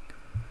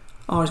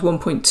 R is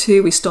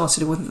 1.2. We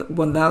started with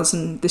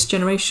 1,000 this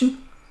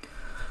generation.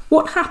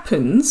 What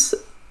happens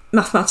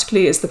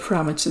mathematically is the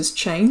parameters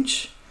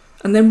change.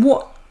 And then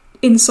what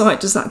insight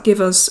does that give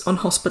us on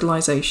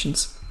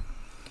hospitalisations?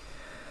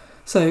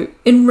 So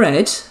in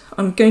red,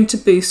 I'm going to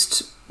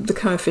boost the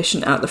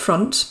coefficient at the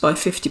front by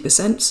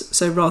 50%.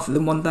 So rather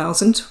than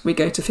 1,000, we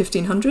go to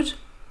 1,500.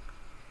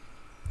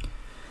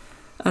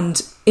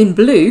 And in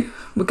blue,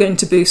 we're going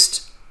to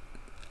boost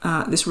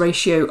this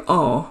ratio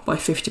R by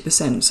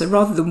 50%. So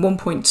rather than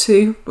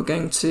 1.2, we're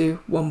going to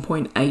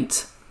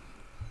 1.8.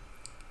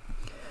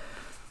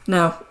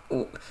 Now,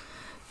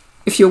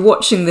 if you're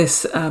watching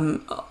this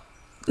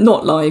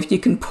not live, you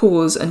can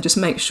pause and just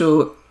make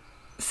sure,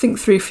 think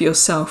through for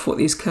yourself what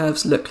these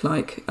curves look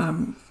like.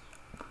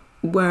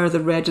 Where are the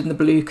red and the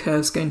blue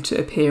curves going to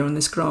appear on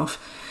this graph?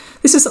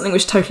 This is something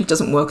which totally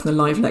doesn't work in the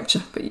live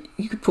lecture, but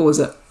you could pause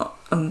it.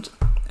 And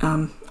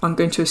I'm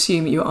going to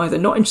assume you're either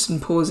not interested in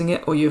pausing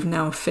it or you've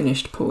now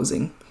finished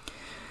pausing.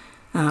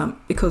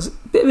 Because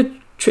a bit of a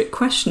trick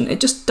question,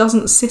 it just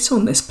doesn't sit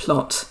on this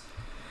plot.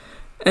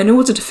 In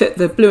order to fit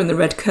the blue and the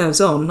red curves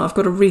on, I've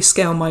got to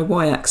rescale my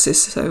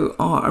y-axis, so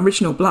our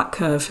original black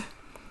curve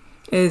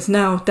is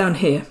now down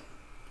here,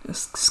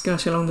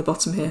 skirting along the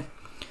bottom here.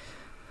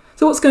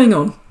 So what's going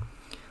on?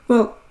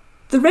 Well,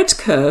 the red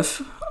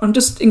curve, I'm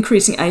just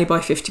increasing A by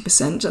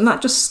 50%, and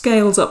that just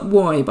scales up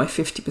Y by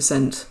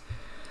 50%.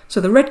 So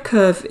the red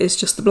curve is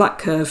just the black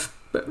curve,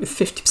 but with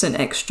 50%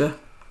 extra.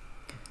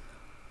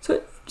 So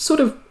it sort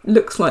of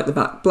looks like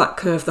the black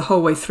curve the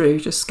whole way through,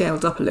 just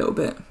scaled up a little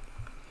bit.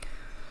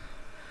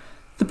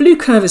 The blue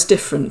curve is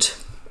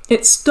different.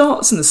 It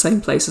starts in the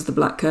same place as the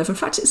black curve. In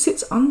fact, it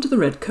sits under the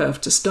red curve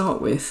to start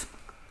with.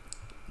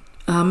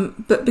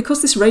 But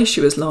because this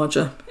ratio is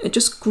larger, it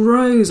just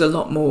grows a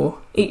lot more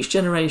each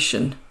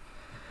generation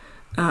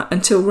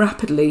until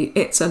rapidly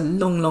it's a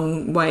long,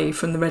 long way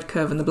from the red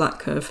curve and the black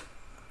curve.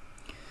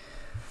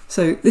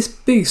 So this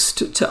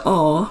boost to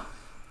R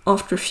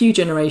after a few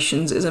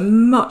generations is a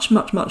much,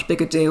 much, much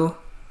bigger deal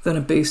than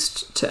a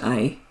boost to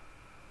A.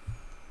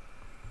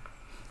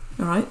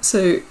 All right,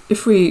 so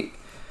if we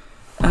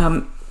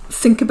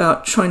think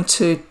about trying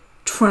to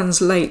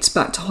translate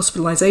back to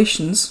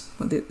hospitalisations,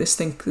 well,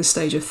 this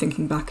stage of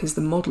thinking back is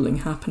the modelling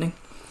happening.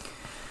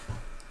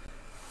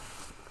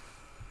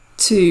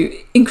 To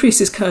increase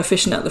this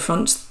coefficient at the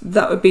front,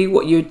 that would be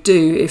what you'd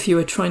do if you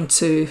were trying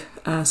to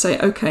say,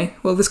 okay,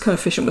 well, this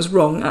coefficient was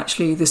wrong.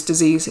 Actually, this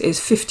disease is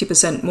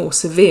 50% more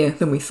severe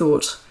than we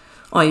thought,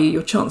 i.e.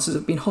 your chances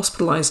of being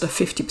hospitalised are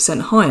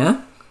 50%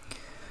 higher.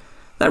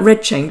 That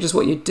red change is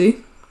what you'd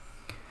do.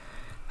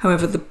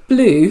 However, the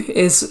blue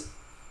is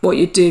what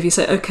you'd do if you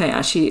say, okay,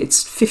 actually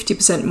it's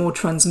 50% more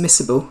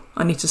transmissible.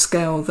 I need to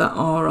scale that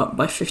R up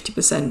by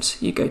 50%.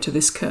 You go to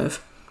this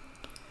curve.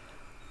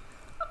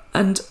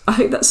 And I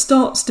hope that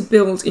starts to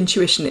build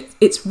intuition.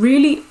 It's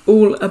really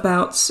all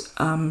about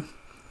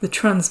the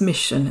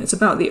transmission. It's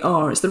about the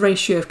R. It's the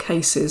ratio of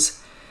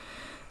cases.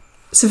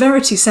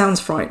 Severity sounds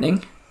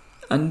frightening.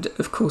 And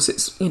of course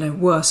it's,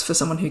 worse for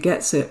someone who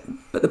gets it.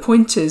 But the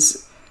point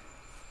is,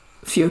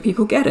 fewer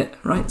people get it,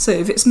 right? So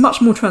if it's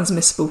much more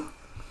transmissible,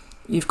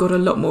 you've got a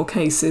lot more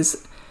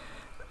cases.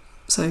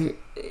 So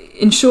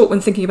in short,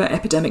 when thinking about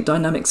epidemic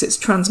dynamics, it's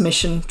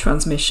transmission,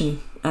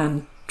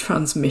 and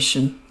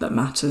transmission that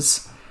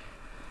matters.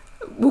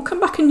 We'll come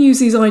back and use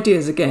these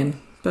ideas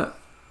again, but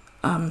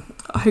I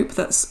hope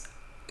that's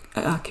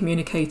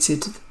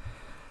communicated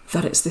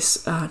that it's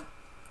this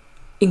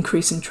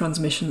increase in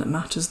transmission that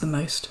matters the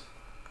most.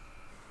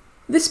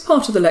 This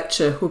part of the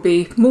lecture will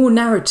be more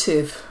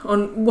narrative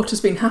on what has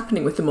been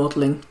happening with the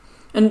modelling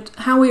and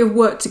how we have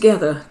worked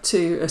together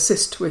to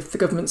assist with the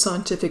government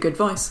scientific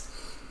advice.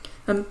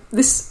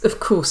 This, of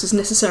course, is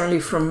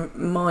necessarily from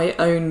my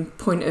own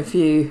point of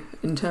view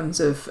in terms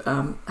of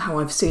how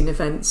I've seen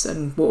events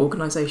and what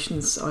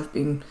organisations I've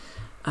been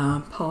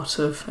part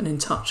of and in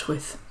touch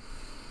with.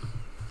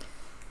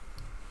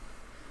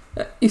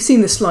 You've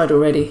seen this slide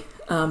already,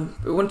 but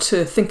I want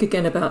to think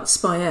again about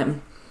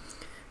SPI-M.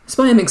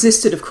 SPI-M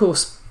existed, of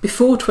course,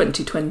 before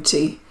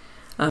 2020,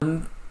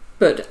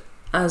 but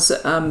as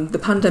the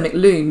pandemic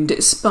loomed,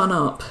 it spun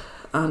up,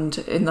 and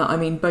in that I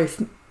mean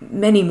both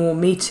many more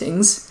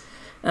meetings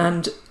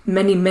and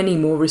many, many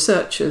more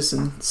researchers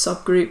and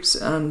subgroups,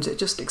 and it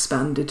just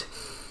expanded.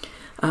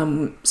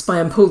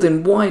 SPI-M pulled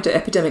in wider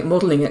epidemic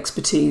modelling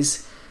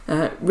expertise,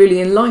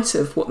 really in light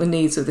of what the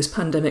needs of this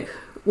pandemic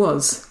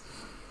was.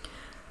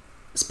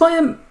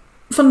 SPI-M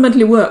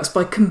fundamentally works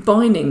by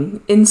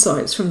combining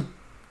insights from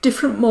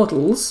different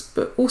models,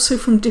 but also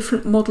from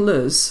different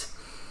modellers.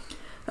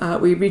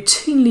 We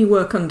routinely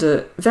work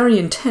under very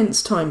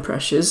intense time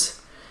pressures,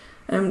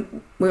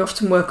 and we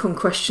often work on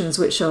questions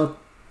which are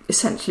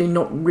essentially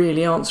not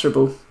really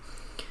answerable.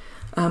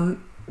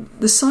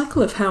 the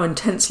cycle of how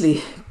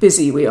intensely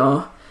busy we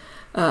are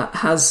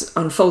has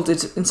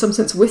unfolded in some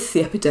sense with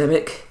the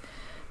epidemic,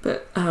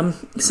 but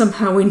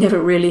somehow we never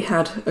really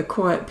had a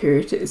quiet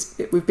period.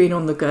 We've been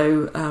on the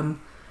go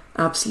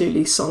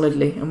absolutely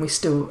solidly, and we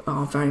still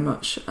are very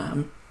much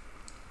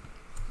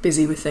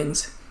busy with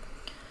things.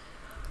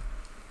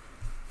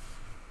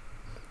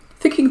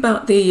 Thinking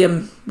about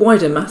the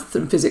wider math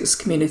and physics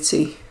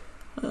community,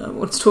 I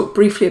want to talk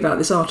briefly about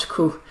this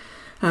article,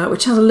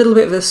 which has a little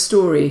bit of a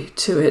story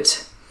to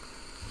it.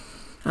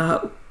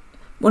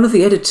 One of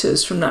the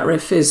editors from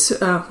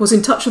NatRevPhys was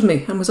in touch with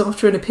me and was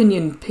after an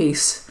opinion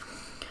piece,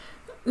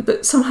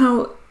 but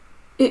somehow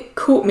it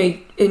caught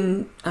me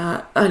in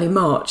early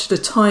March, at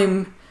a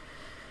time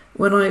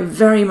when I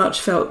very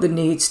much felt the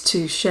need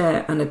to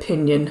share an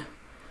opinion.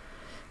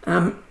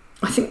 I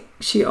think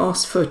she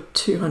asked for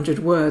 200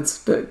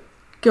 words, but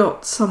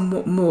got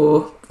somewhat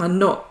more, and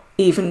not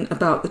even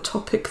about the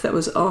topic that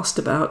was asked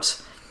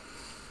about.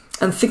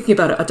 And thinking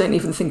about it, I don't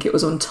even think it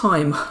was on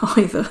time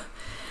either.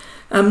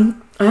 I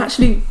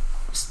actually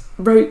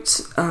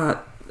wrote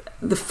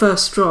the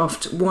first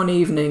draft one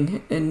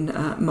evening in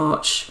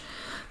March.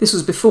 This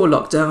was before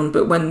lockdown,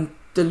 but when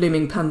the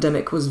looming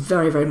pandemic was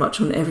very, very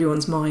much on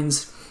everyone's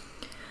minds.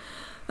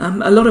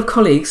 A lot of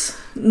colleagues,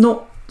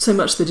 not so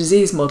much the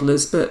disease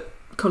modellers, but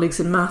colleagues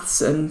in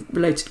maths and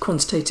related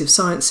quantitative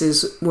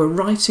sciences, were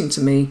writing to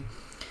me,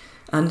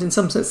 and in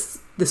some sense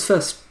this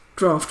first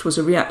draft was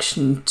a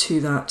reaction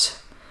to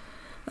that.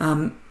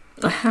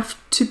 I have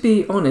to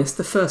be honest,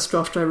 the first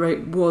draft I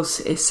wrote was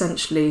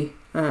essentially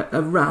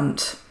a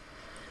rant,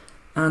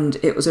 and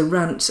it was a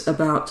rant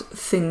about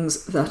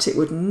things that it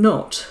would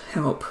not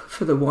help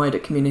for the wider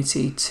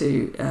community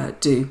to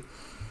do.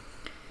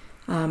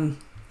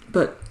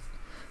 But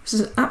this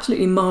is an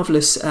absolutely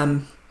marvellous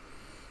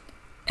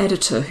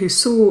editor who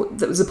saw that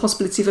there was a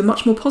possibility of a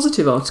much more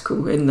positive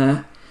article in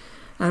there,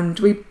 and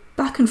we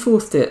back and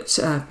forthed it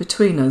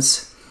between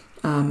us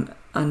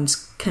and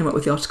came up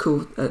with the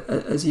article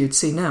as you'd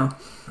see now,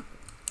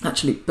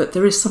 actually. But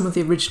there is some of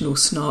the original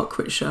snark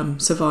which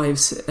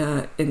survives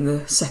in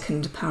the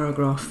second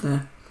paragraph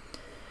there.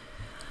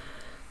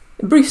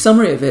 A brief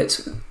summary of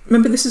it.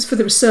 Remember, this is for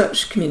the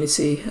research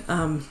community,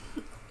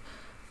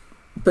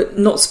 but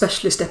not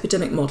specialist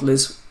epidemic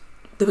modellers.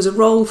 There was a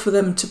role for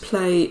them to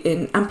play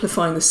in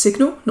amplifying the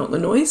signal, not the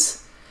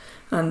noise.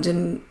 And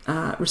in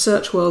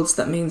research worlds,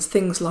 that means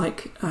things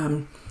like,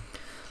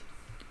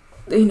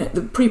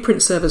 the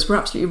preprint servers were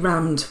absolutely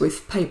rammed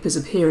with papers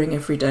appearing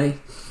every day.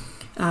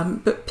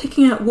 But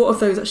picking out what of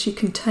those actually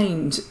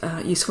contained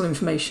useful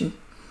information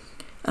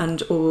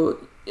or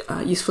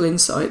useful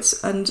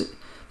insights and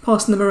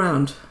passing them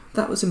around,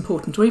 that was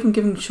important, or even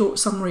giving short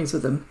summaries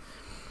of them.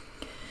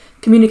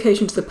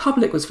 Communication to the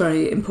public was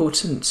very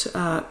important.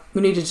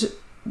 We needed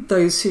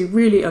those who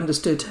really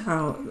understood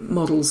how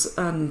models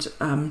and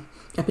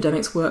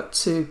epidemics work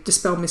to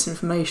dispel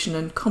misinformation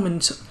and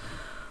comment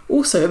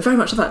also very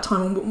much at that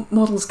time on what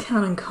models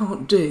can and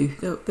can't do.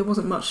 There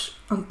wasn't much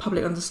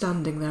public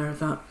understanding there of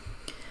that.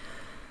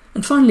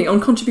 And finally, on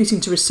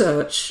contributing to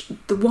research,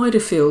 the wider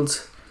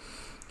field,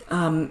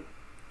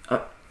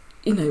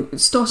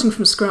 starting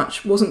from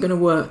scratch wasn't going to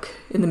work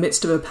in the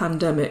midst of a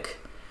pandemic.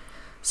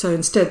 So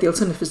instead, the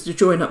alternative was to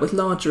join up with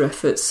larger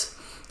efforts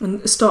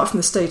and start from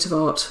the state of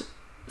art,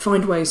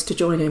 find ways to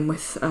join in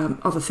with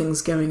other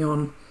things going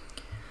on.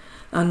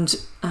 And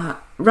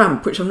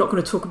RAMP, which I'm not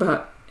going to talk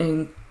about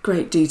in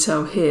great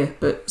detail here,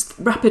 but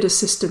Rapid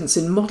Assistance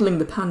in Modelling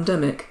the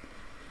Pandemic.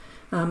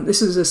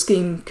 This was a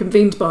scheme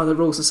convened by the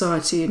Royal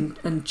Society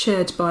and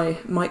chaired by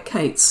Mike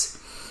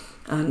Cates.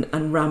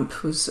 And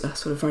RAMP was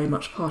sort of very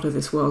much part of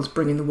this world,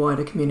 bringing the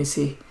wider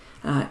community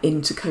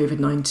into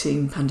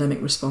COVID-19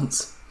 pandemic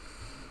response.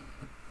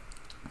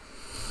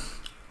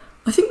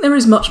 I think there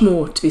is much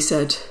more to be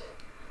said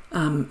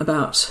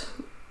about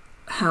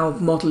how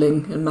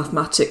modelling and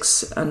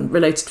mathematics and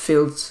related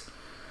fields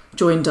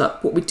joined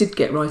up, what we did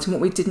get right and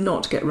what we did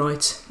not get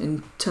right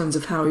in terms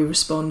of how we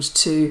respond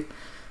to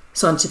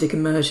scientific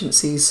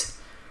emergencies.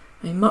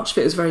 I mean, much of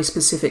it was very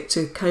specific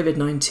to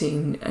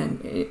COVID-19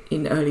 and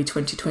in early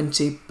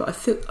 2020, but I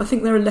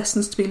think there are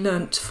lessons to be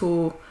learnt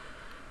for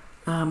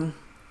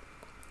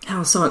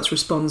how science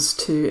responds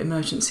to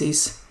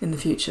emergencies in the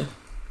future.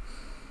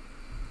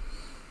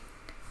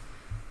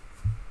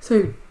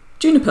 So,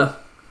 JUNIPER.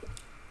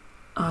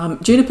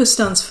 JUNIPER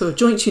stands for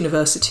Joint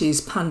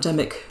Universities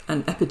Pandemic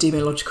and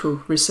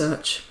Epidemiological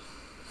Research.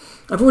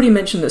 I've already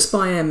mentioned that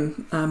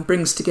SPI-M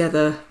brings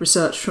together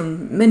research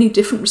from many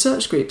different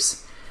research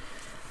groups.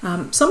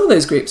 Some of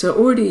those groups are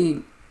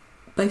already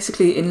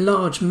basically in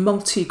large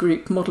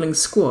multi-group modelling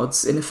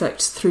squads in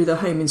effect through their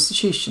home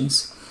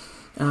institutions.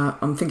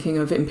 I'm thinking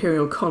of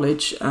Imperial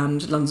College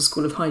and London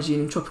School of Hygiene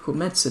and Tropical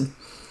Medicine.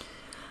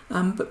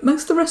 But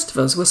most of the rest of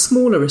us were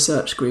smaller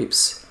research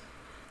groups.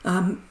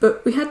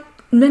 But we had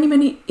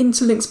many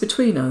interlinks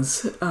between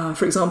us.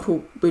 For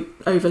example, we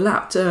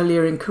overlapped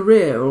earlier in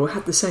career or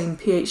had the same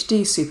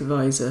PhD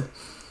supervisor.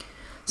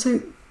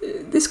 So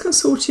this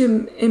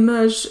consortium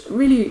emerged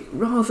really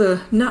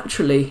rather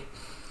naturally.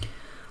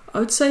 I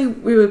would say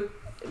we were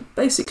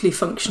basically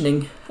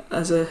functioning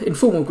as an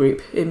informal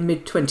group in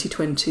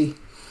mid-2020,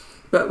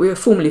 but we were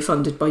formally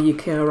funded by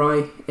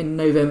UKRI in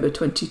November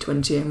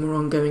 2020 and we're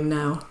ongoing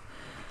now.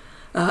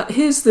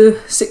 Here's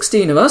the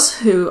 16 of us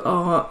who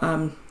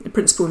are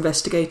principal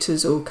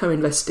investigators or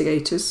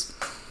co-investigators.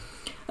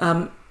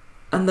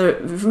 And there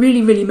are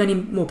really, really many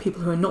more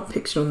people who are not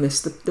pictured on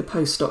this, the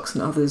postdocs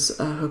and others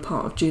who are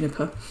part of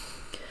Juniper.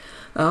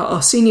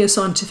 Our senior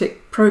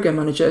scientific program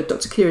manager,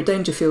 Dr. Kira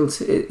Dangerfield,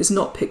 is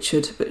not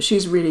pictured, but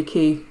she's really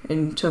key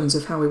in terms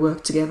of how we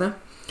work together.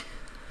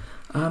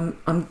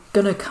 I'm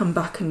going to come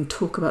back and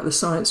talk about the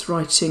science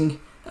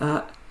writing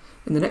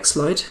in the next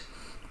slide.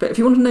 But if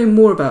you want to know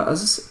more about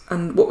us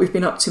and what we've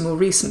been up to more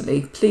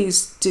recently,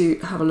 please do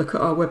have a look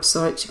at our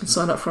website. You can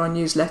sign up for our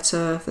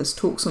newsletter, there's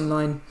talks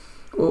online,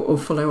 or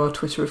follow our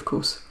Twitter, of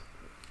course.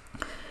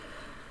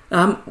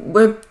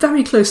 We're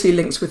very closely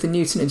linked with the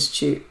Newton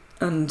Institute,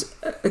 and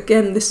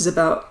again, this is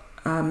about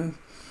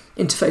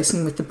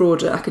interfacing with the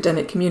broader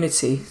academic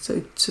community,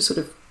 so to sort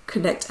of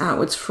connect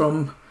outwards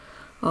from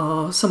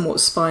our somewhat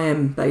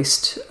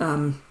SPI-M-based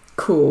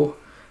core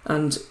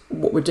and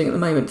what we're doing at the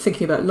moment,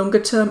 thinking about longer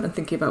term and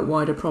thinking about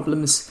wider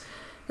problems.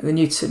 And the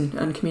Newton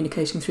and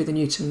communicating through the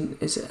Newton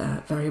is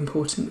very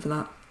important for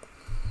that.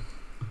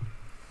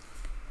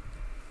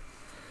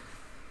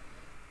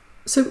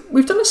 So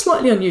we've done a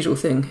slightly unusual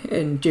thing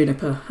in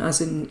Juniper, as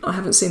in I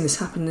haven't seen this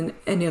happen in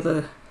any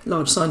other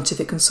large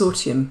scientific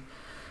consortium,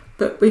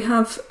 but we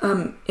have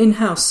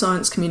in-house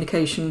science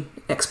communication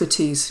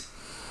expertise.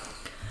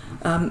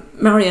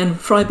 Marianne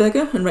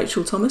Freiberger and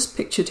Rachel Thomas,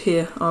 pictured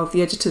here, are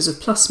the editors of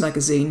PLOS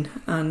magazine,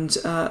 and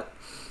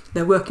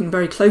they're working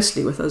very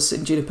closely with us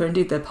in Juniper.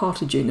 Indeed, they're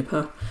part of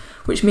Juniper,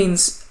 which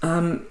means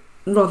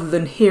rather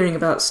than hearing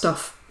about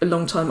stuff a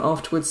long time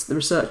afterwards the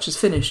research is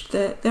finished,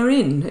 they're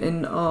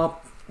in our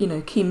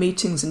key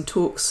meetings and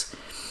talks,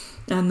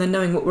 and they're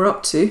knowing what we're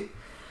up to,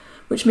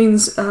 which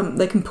means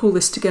they can pull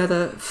this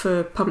together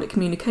for public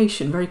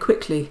communication very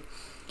quickly.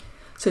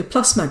 So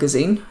PLOS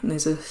magazine, and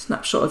there's a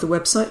snapshot of the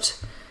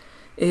website,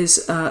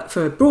 is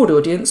for a broad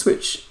audience,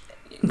 which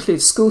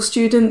includes school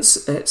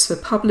students, it's for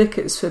public,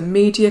 it's for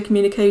media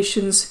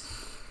communications,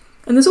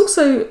 and there's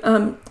also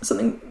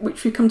something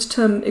which we come to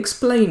term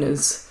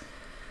explainers.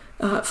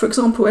 For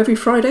example, every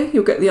Friday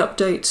you'll get the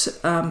update,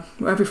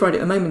 every Friday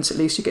at the moment at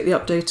least, you get the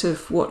update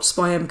of what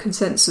SPI-M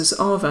consensus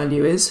R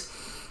value is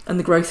and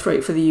the growth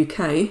rate for the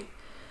UK.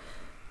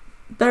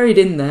 Buried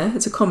in there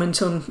is a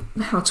comment on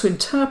how to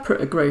interpret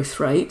a growth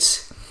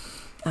rate,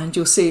 and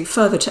you'll see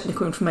further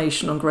technical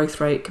information on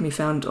growth rate can be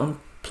found on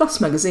PLOS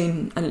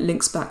magazine, and it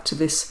links back to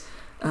this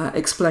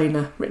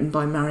explainer written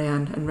by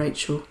Marianne and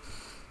Rachel.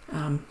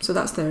 So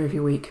that's there every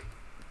week.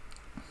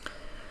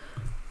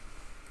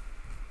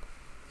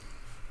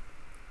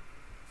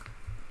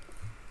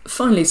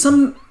 Finally,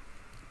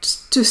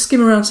 to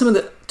skim around some of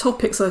the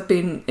topics I've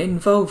been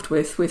involved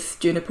with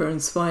Juniper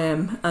and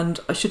SPI-M, and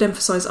I should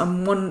emphasise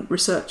I'm one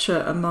researcher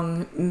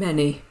among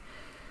many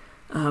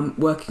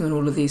working on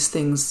all of these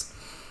things.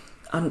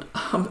 And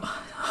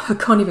I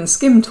can't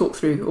even talk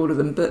through all of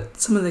them, but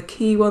some of the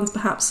key ones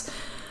perhaps.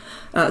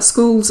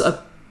 Schools,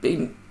 I've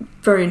been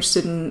very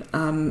interested in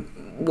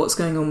what's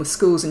going on with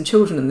schools and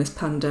children in this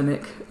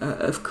pandemic,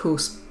 of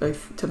course,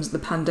 both in terms of the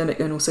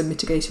pandemic and also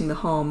mitigating the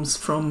harms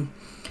from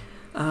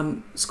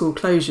school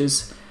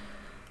closures.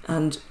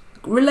 And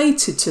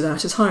related to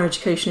that is higher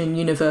education in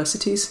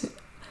universities.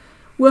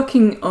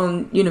 Working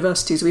on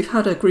universities, we've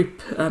had a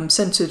group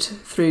centred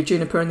through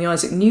Juniper and the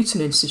Isaac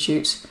Newton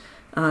Institute,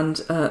 and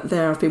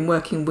there I've been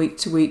working week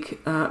to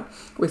week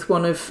with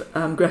one of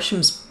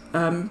Gresham's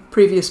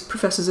previous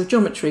professors of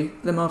geometry,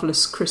 the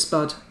marvellous Chris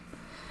Budd.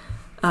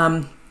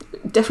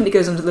 Definitely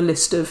goes under the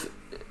list of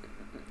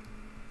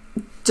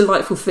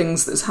delightful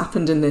things that's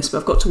happened in this, but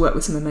I've got to work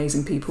with some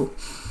amazing people,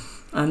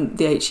 and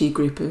the HE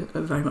group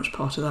are very much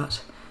part of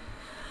that.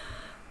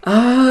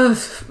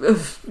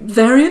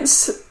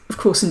 Variants, of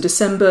course, in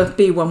December,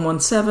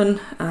 B117,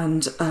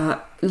 and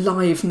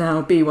live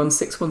now,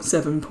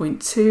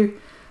 B1617.2.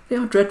 They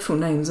are dreadful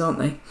names, aren't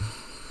they?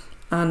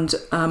 And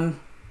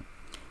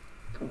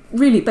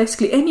really,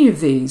 basically any of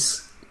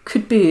these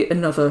could be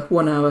another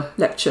 1 hour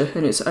lecture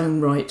in its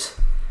own right.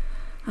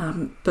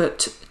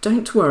 But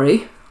don't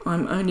worry,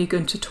 I'm only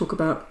going to talk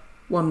about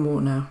one more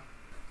now.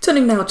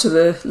 Turning now to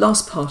the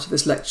last part of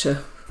this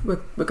lecture, we're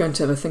going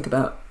to have a think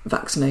about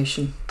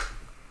vaccination.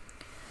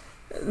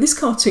 This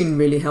cartoon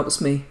really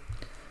helps me.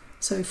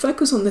 So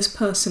focus on this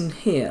person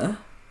here.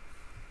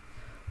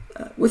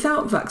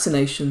 Without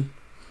vaccination,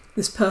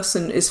 this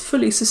person is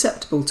fully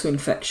susceptible to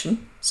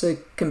infection, so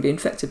can be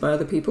infected by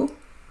other people,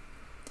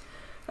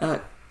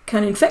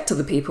 can infect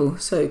other people,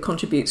 so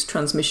contributes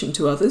transmission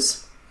to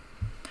others,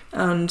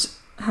 and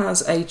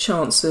has a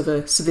chance of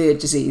a severe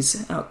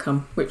disease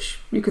outcome, which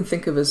you can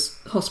think of as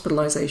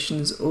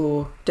hospitalisations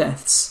or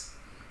deaths.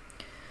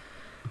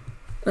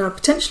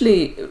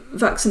 Potentially,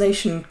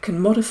 vaccination can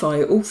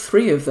modify all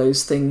three of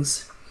those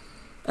things.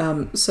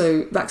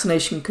 So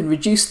vaccination can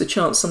reduce the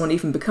chance someone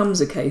even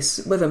becomes a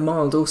case, whether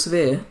mild or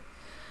severe.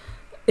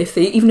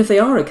 Even if they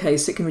are a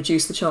case, it can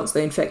reduce the chance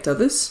they infect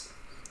others.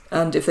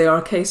 and if they are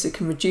a case, it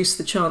can reduce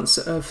the chance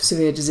of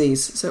severe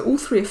disease. So all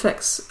three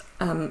effects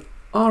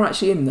are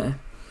actually in there.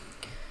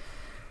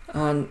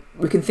 And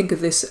we can think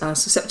of this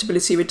as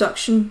susceptibility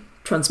reduction,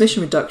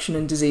 transmission reduction,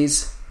 and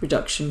disease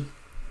reduction.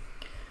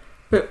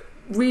 But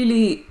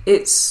really,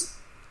 it's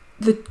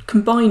the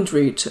combined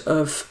route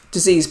of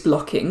disease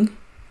blocking,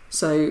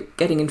 so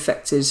getting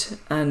infected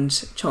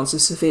and chance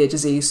of severe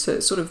disease, so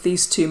it's sort of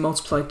these two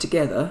multiplied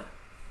together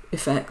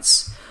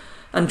effects,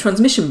 and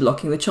transmission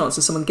blocking, the chance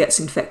that someone gets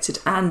infected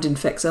and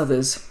infects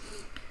others.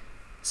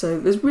 So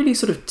there's really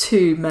sort of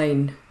two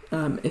main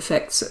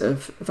effects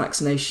of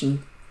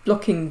vaccination: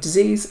 blocking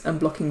disease and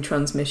blocking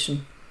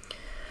transmission.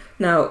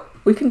 Now,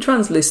 we can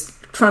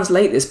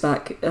translate this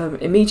back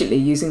immediately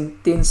using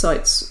the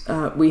insights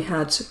we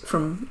had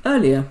from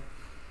earlier.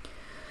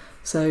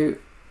 So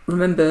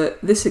remember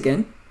this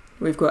again.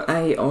 We've got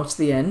A R to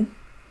the N.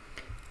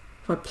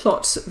 If I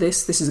plot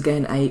this is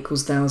again A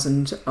equals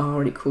 1,000,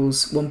 R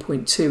equals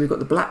 1.2. We've got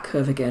the black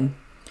curve again.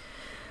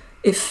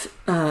 If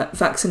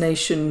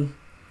vaccination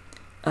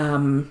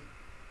has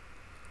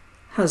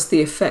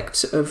the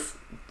effect of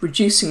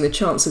reducing the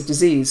chance of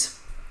disease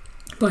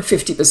by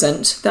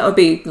 50%, that would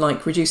be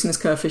like reducing this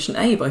coefficient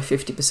A by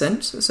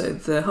 50%. So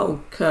the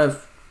whole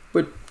curve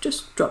would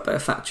just drop by a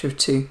factor of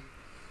 2.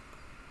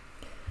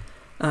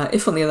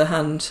 If, on the other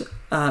hand,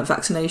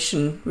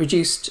 vaccination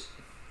reduced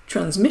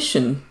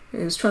transmission,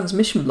 it was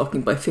transmission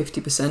blocking by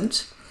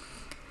 50%,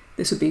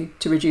 this would be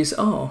to reduce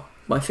R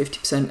by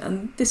 50%,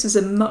 and this is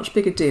a much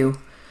bigger deal.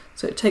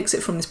 So it takes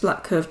it from this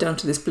black curve down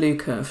to this blue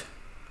curve.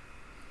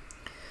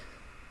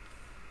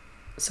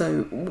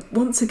 So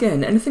once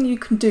again, anything you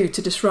can do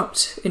to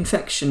disrupt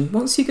infection,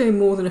 once you go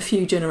more than a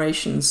few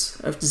generations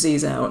of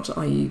disease out,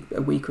 i.e.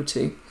 a week or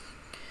two,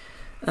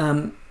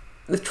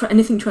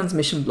 anything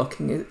transmission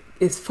blocking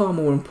is far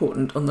more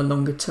important on the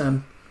longer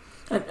term.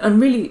 And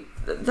really,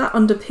 that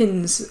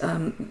underpins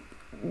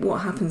what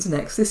happens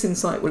next. This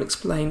insight will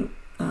explain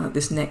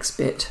this next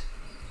bit.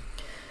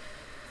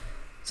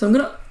 So I'm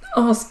going to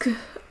ask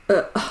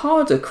a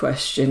harder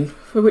question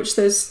for which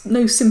there's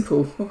no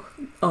simple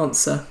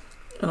answer.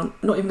 And I'm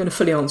not even going to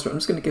fully answer it, I'm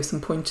just going to give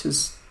some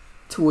pointers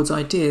towards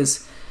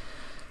ideas.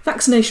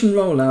 Vaccination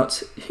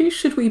rollout. Who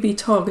should we be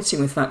targeting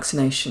with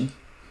vaccination?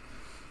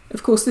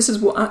 Of course, this is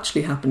what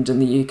actually happened in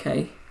the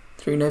UK.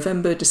 Through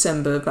November,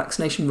 December,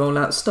 vaccination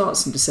rollout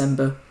starts in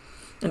December,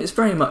 and it's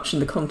very much in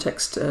the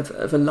context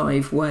of a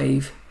live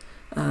wave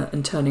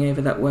and turning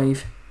over that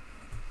wave.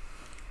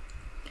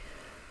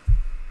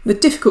 The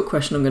difficult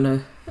question I'm going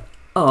to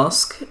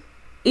ask,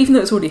 even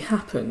though it's already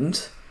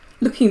happened,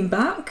 looking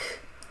back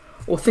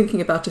or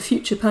thinking about a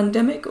future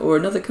pandemic or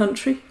another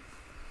country,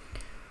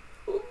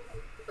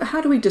 how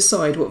do we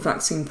decide what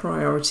vaccine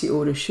priority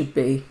order should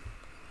be?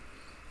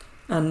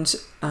 And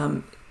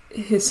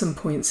here's some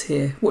points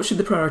here. What should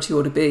the priority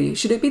order be?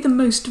 Should it be the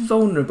most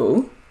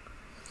vulnerable,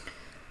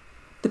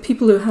 the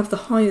people who have the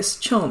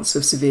highest chance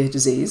of severe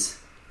disease?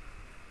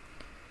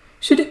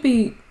 Should it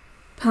be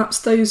perhaps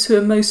those who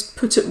are most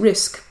put at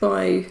risk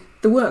by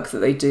the work that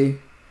they do?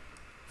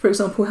 For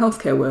example,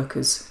 healthcare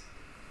workers.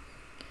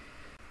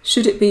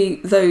 Should it be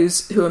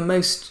those who are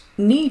most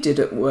needed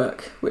at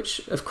work,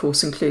 which of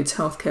course includes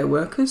healthcare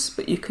workers,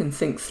 but you can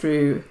think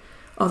through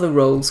other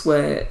roles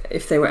where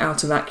if they were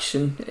out of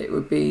action it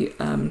would be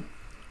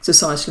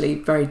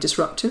societally very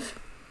disruptive?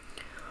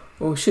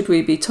 Or should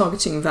we be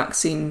targeting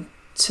vaccine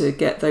to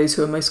get those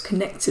who are most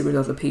connected with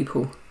other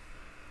people?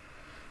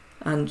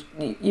 And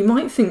you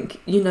might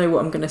think you know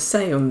what I'm going to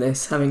say on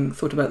this, having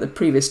thought about the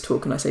previous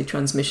talk, and I say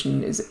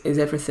transmission is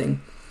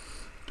everything.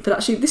 But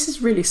actually this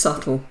is really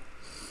subtle.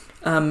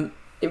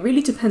 It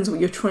really depends what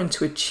you're trying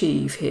to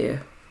achieve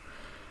here.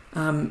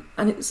 And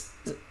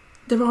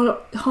there are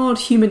hard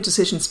human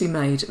decisions to be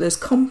made. There's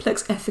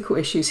complex ethical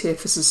issues here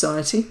for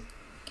society.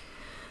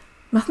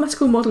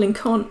 Mathematical modelling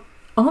can't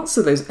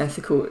answer those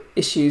ethical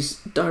issues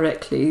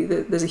directly.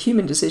 There's a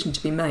human decision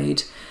to be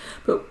made.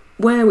 But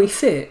where we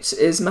fit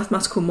is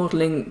mathematical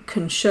modelling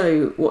can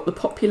show what the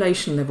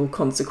population level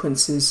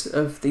consequences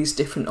of these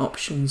different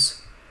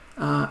options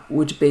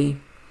would be.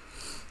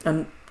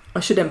 And I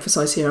should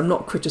emphasise here, I'm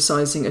not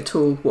criticising at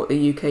all what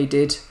the UK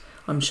did.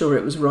 I'm sure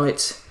it was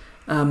right.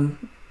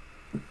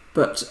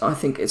 But I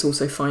think it's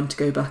also fine to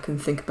go back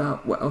and think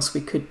about what else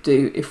we could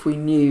do if we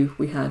knew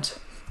we had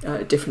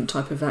a different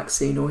type of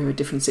vaccine or a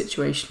different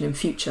situation in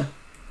future.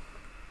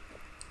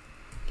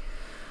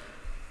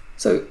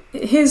 So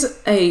here's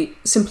a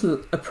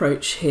simple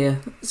approach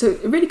here. So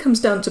it really comes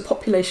down to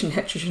population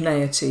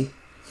heterogeneity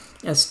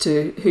as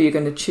to who you're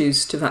going to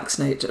choose to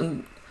vaccinate.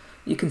 And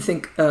you can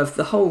think of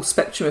the whole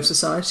spectrum of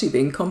society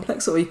being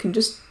complex, or you can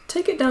just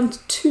take it down to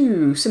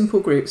two simple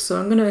groups. So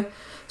I'm going to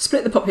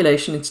split the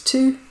population into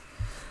two.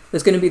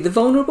 There's going to be the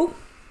vulnerable.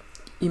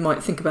 You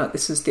might think about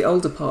this as the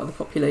older part of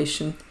the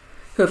population,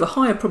 who have a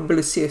higher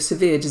probability of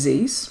severe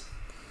disease.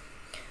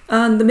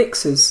 And the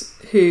mixers,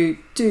 who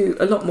do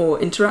a lot more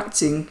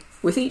interacting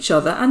with each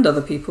other and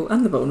other people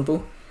and the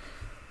vulnerable.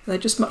 They're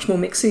just much more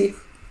mixy,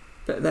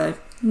 but they're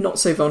not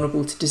so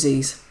vulnerable to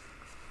disease.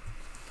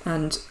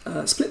 and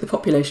split the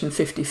population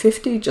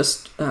 50-50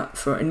 just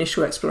for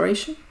initial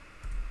exploration.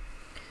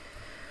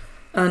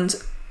 And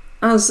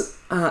as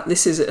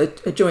this is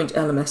a joint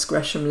LMS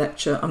Gresham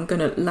lecture, I'm going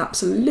to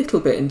lapse a little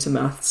bit into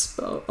maths,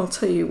 but I'll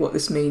tell you what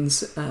this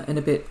means in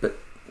a bit. But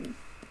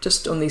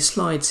just on these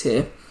slides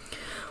here,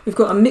 we've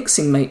got a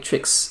mixing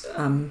matrix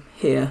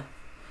here.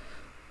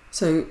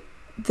 So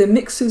the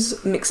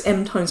mixers mix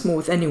m times more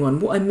with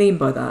anyone. What I mean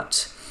by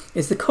that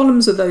is the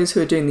columns are those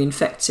who are doing the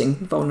infecting,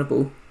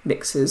 vulnerable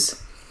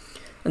mixers,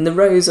 and the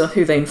rows are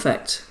who they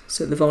infect,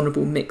 so the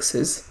vulnerable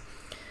mixers.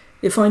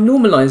 If I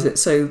normalise it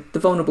so the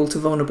vulnerable to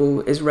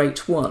vulnerable is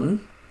rate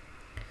 1,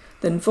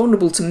 then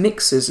vulnerable to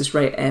mixers is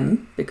rate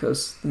m,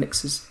 because the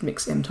mixers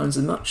mix m times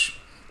as much.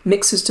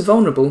 Mixers to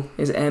vulnerable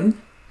is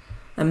m,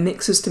 and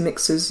mixers to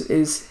mixers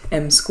is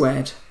m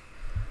squared.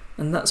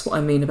 And that's what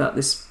I mean about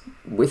this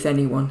with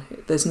anyone.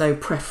 There's no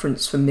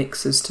preference for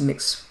mixers to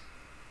mix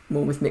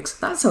more with mixers.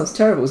 That sounds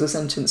terrible as a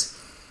sentence.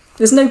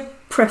 There's no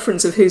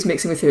preference of who's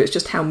mixing with who, it's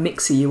just how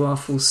mixy you are,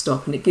 full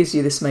stop, and it gives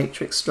you this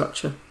matrix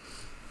structure.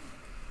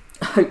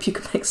 I hope you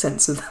can make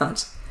sense of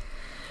that.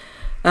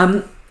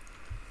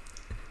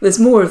 There's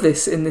more of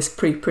this in this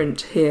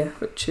preprint here,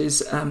 which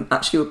is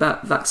actually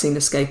about vaccine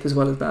escape as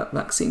well as about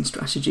vaccine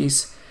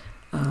strategies.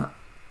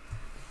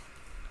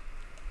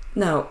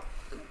 Now,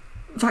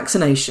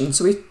 vaccination.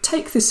 So we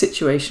take this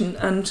situation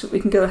and we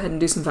can go ahead and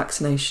do some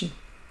vaccination.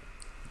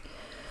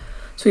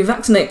 So we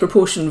vaccinate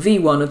proportion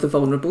V1 of the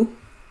vulnerable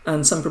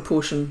and some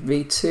proportion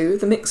V2 of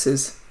the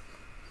mixers.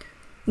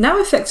 Now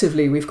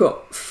effectively we've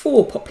got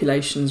 4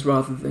 populations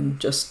rather than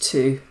just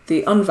 2,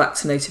 the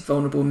unvaccinated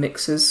vulnerable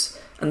mixers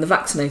and the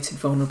vaccinated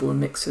vulnerable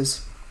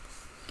mixers.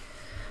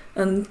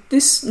 And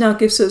this now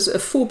gives us a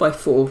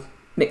 4x4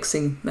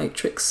 mixing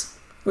matrix,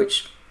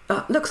 which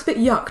looks a bit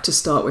yuck to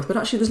start with, but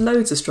actually there's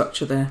loads of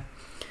structure there.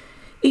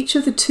 Each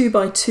of the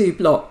 2x2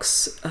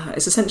 blocks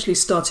is essentially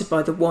started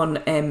by the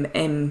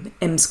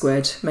 1m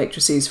squared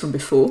matrices from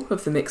before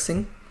of the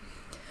mixing.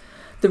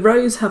 The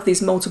rows have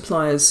these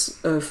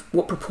multipliers of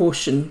what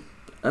proportion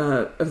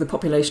of the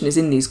population is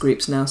in these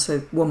groups now. So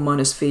 1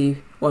 minus V1,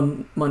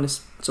 1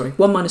 minus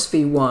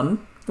V1,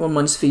 1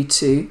 minus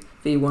V2,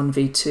 V1,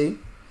 V2.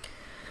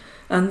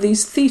 And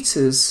these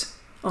thetas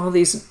are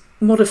these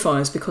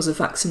modifiers because of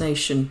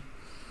vaccination.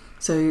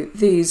 So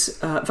these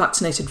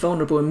vaccinated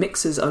vulnerable and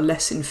mixers are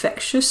less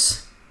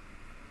infectious.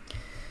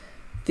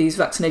 These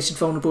vaccinated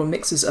vulnerable and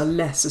mixers are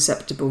less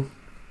susceptible,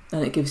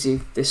 and it gives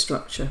you this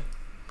structure.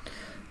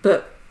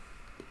 But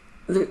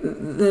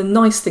the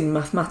nice thing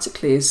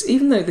mathematically is,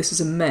 even though this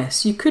is a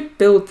mess, you could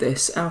build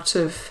this out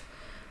of,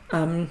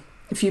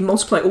 if you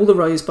multiply all the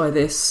rows by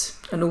this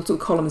and all the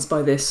columns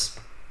by this,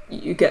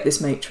 you get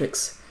this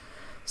matrix.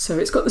 So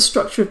it's got the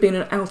structure of being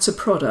an outer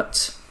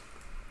product.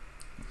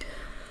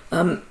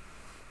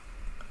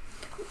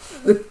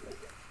 The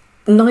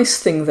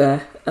nice thing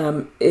there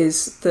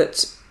is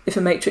that if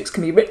a matrix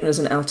can be written as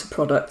an outer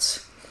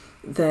product,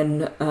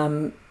 then,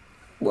 if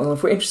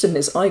we're interested in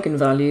its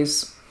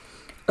eigenvalues,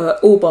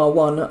 all bar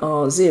 1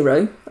 are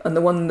 0, and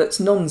the one that's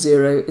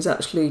non-zero is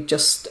actually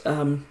just,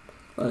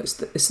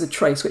 it's the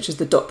trace, which is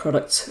the dot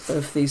product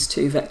of these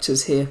 2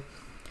 vectors here.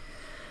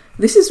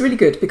 This is really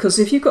good because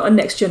if you've got a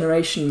next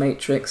generation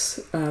matrix,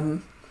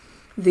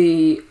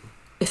 the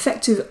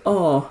effective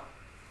R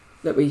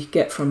that we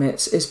get from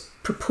it is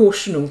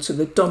proportional to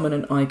the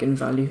dominant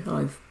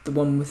eigenvalue, the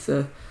one with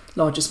the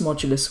largest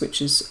modulus,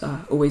 which is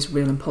always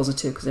real and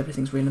positive because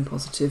everything's real and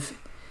positive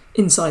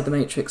inside the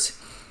matrix.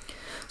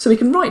 So we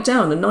can write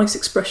down a nice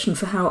expression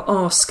for how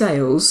R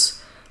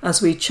scales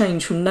as we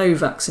change from no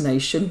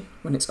vaccination,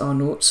 when it's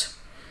R0,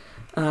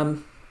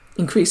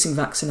 increasing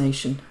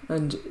vaccination.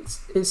 And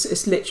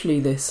it's literally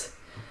this,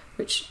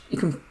 which you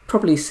can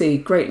probably see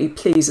greatly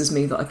pleases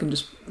me that I can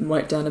just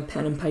write down a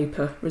pen and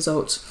paper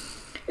result.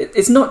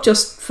 It's not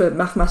just for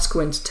mathematical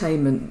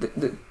entertainment.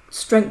 The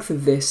strength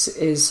of this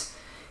is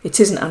it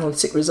is an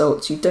analytic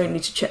result. You don't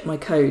need to check my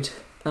code.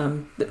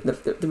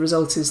 The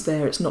result is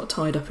there. It's not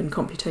tied up in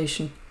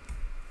computation.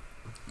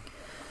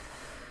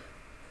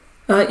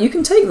 You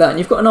can take that and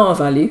you've got an R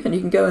value and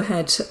you can go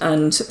ahead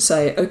and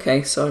say,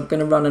 okay, so I'm going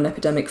to run an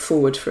epidemic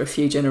forward for a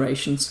few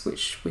generations,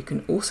 which we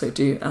can also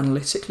do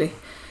analytically,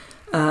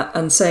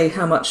 and say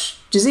how much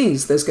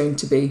disease there's going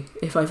to be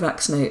if I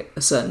vaccinate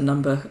a certain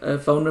number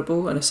of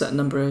vulnerable and a certain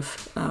number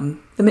of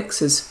the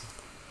mixers.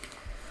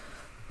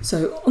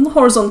 So on the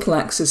horizontal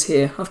axis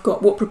here, I've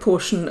got what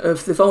proportion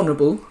of the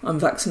vulnerable I'm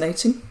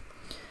vaccinating,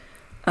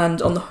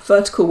 and on the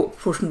vertical, what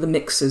proportion of the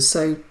mixers.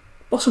 So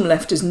bottom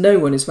left is no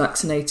one is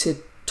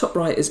vaccinated, top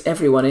right is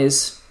everyone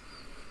is.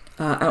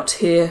 Out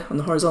here on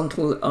the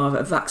horizontal,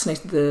 I've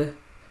vaccinated the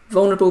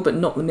vulnerable but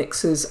not the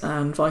mixers,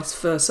 and vice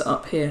versa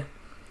up here.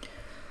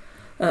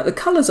 The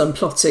colours I'm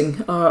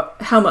plotting are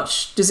how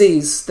much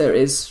disease there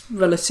is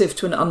relative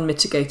to an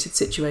unmitigated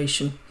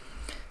situation.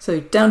 So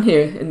down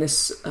here in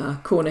this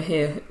corner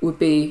here would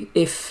be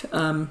if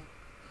no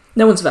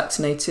one's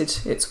vaccinated,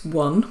 it's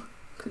 1,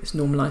 it's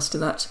normalised to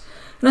that.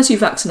 And as you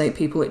vaccinate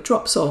people, it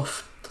drops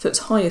off. So it's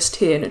highest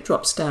here and it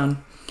drops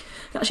down.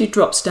 It actually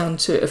drops down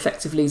to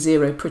effectively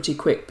 0 pretty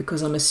quick,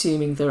 because I'm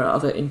assuming there are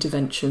other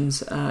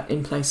interventions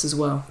in place as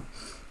well.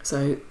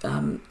 So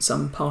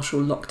some partial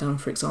lockdown,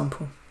 for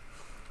example.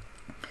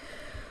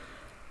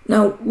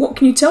 Now, what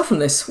can you tell from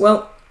this?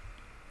 Well,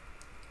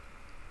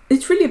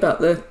 it's really about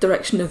the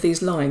direction of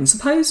these lines.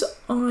 Suppose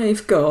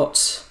I've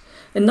got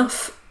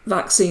enough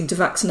vaccine to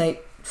vaccinate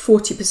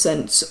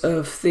 40%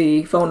 of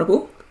the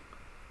vulnerable,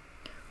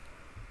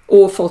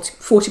 or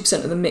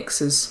 40% of the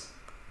mixers.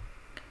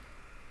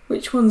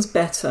 Which one's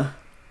better?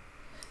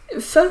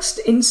 First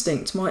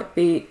instinct might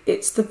be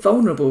it's the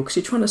vulnerable, because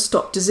you're trying to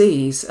stop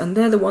disease, and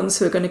they're the ones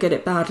who are going to get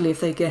it badly if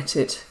they get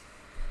it.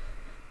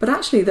 But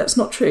actually that's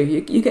not true.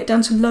 You get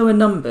down to lower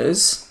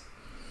numbers,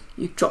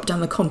 you drop down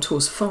the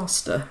contours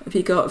faster if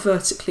you go up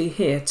vertically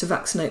here to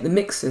vaccinate the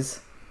mixers.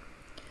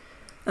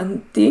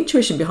 And the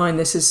intuition behind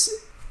this is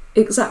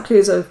exactly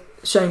as I've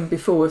shown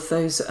before with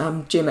those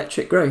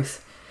geometric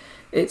growth.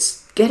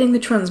 It's getting the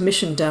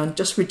transmission down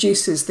just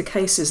reduces the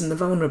cases in the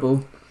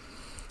vulnerable.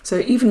 So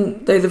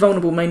even though the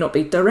vulnerable may not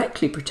be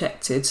directly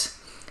protected,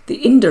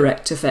 the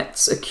indirect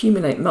effects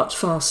accumulate much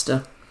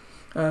faster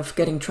of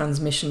getting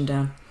transmission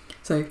down.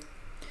 So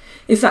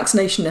if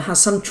vaccination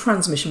has some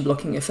transmission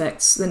blocking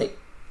effects, then it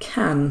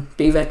can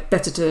be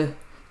better to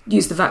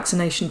use the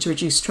vaccination to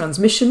reduce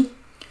transmission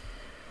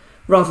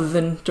rather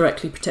than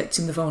directly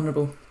protecting the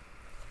vulnerable.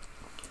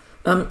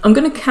 I'm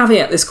going to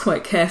caveat this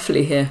quite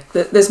carefully here.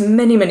 There's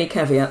many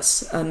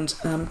caveats, and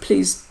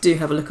please do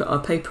have a look at our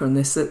paper on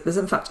this. There's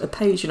in fact a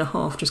page and a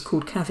half just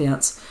called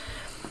caveats.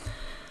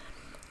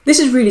 This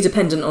is really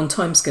dependent on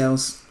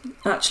timescales.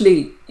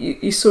 Actually,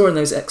 you saw in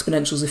those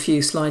exponentials a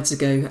few slides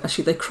ago,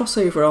 actually they cross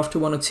over after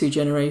 1 or 2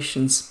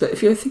 generations. But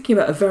if you're thinking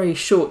about a very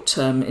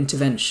short-term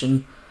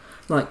intervention,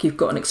 like you've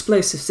got an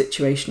explosive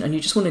situation and you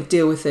just want to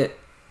deal with it,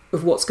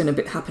 with what's going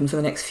to happen for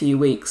the next few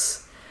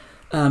weeks,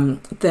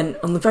 then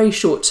on the very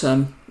short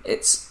term,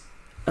 it's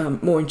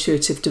more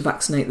intuitive to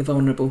vaccinate the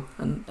vulnerable,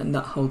 and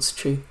that holds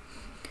true.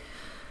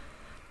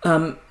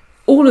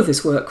 All of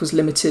this work was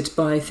limited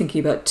by thinking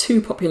about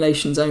 2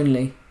 populations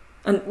only.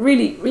 And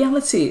really,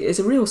 reality is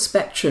a real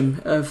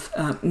spectrum of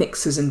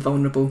mixers and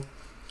vulnerable.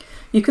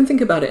 You can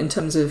think about it in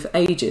terms of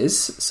ages,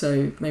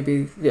 so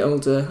maybe the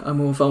older are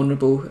more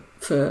vulnerable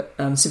for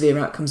severe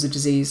outcomes of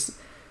disease.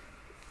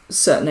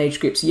 Certain age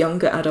groups,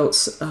 younger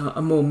adults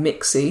are more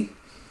mixy,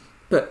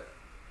 but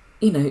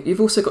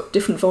you've also got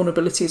different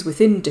vulnerabilities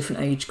within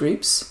different age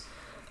groups.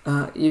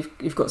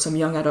 You've got some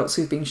young adults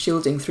who've been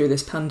shielding through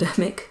this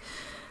pandemic,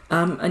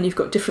 and you've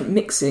got different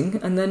mixing,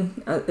 and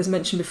then, as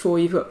mentioned before,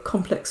 you've got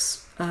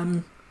complex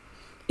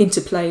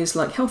interplays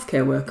like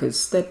healthcare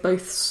workers. They're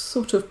both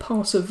sort of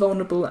part of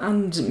vulnerable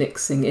and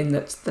mixing, in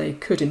that they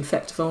could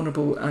infect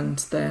vulnerable and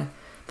they're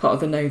part of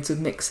the nodes of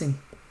mixing.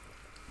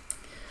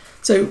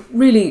 So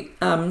really,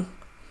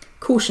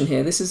 caution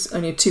here, this is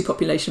only a 2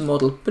 population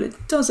model, but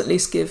it does at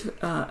least give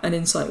an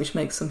insight which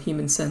makes some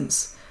human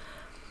sense.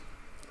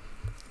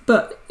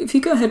 But if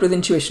you go ahead with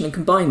intuition and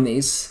combine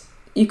these,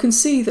 you can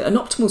see that an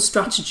optimal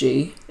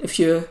strategy, if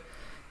you're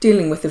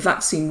dealing with the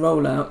vaccine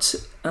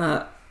rollout,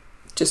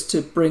 just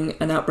to bring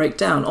an outbreak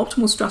down,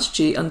 optimal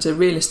strategy under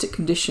realistic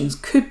conditions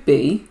could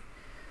be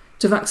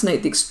to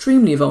vaccinate the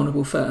extremely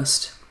vulnerable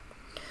first,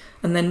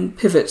 and then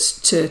pivot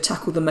to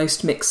tackle the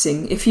most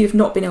mixing if you've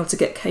not been able to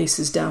get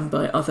cases down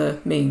by other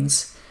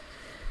means.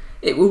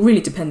 It will really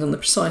depend on the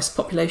precise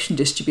population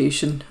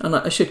distribution, and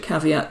I should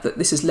caveat that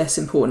this is less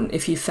important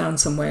if you found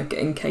some way of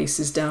getting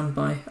cases down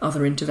by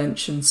other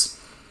interventions.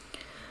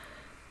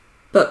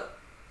 But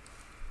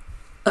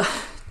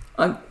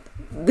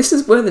this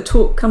is where the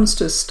talk comes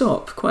to a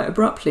stop quite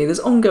abruptly. There's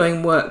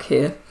ongoing work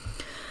here.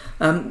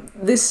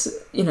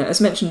 This,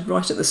 as mentioned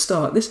right at the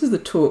start, this is the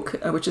talk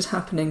which is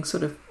happening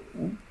sort of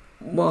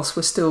whilst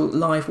we're still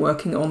live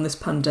working on this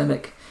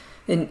pandemic.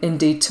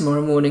 Indeed,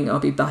 tomorrow morning I'll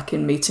be back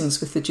in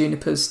meetings with the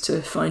Junipers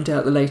to find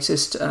out the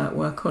latest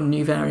work on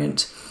new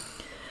variant.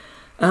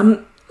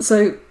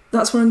 So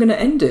that's where I'm going to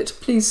end it.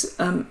 Please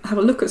have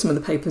a look at some of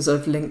the papers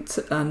I've linked,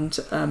 and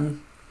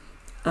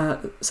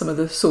some of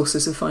the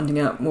sources of finding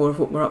out more of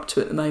what we're up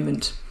to at the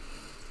moment.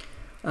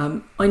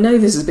 I know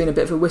this has been a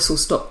bit of a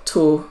whistle-stop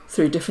tour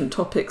through different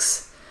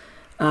topics,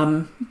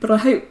 but I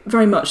hope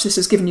very much this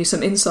has given you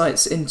some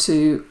insights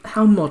into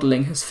how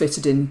modelling has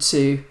fitted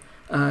into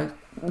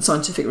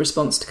scientific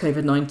response to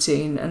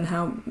COVID-19 and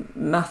how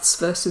maths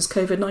versus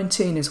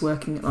COVID-19 is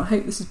working. I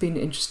hope this has been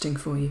interesting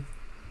for you.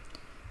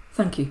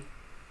 Thank you.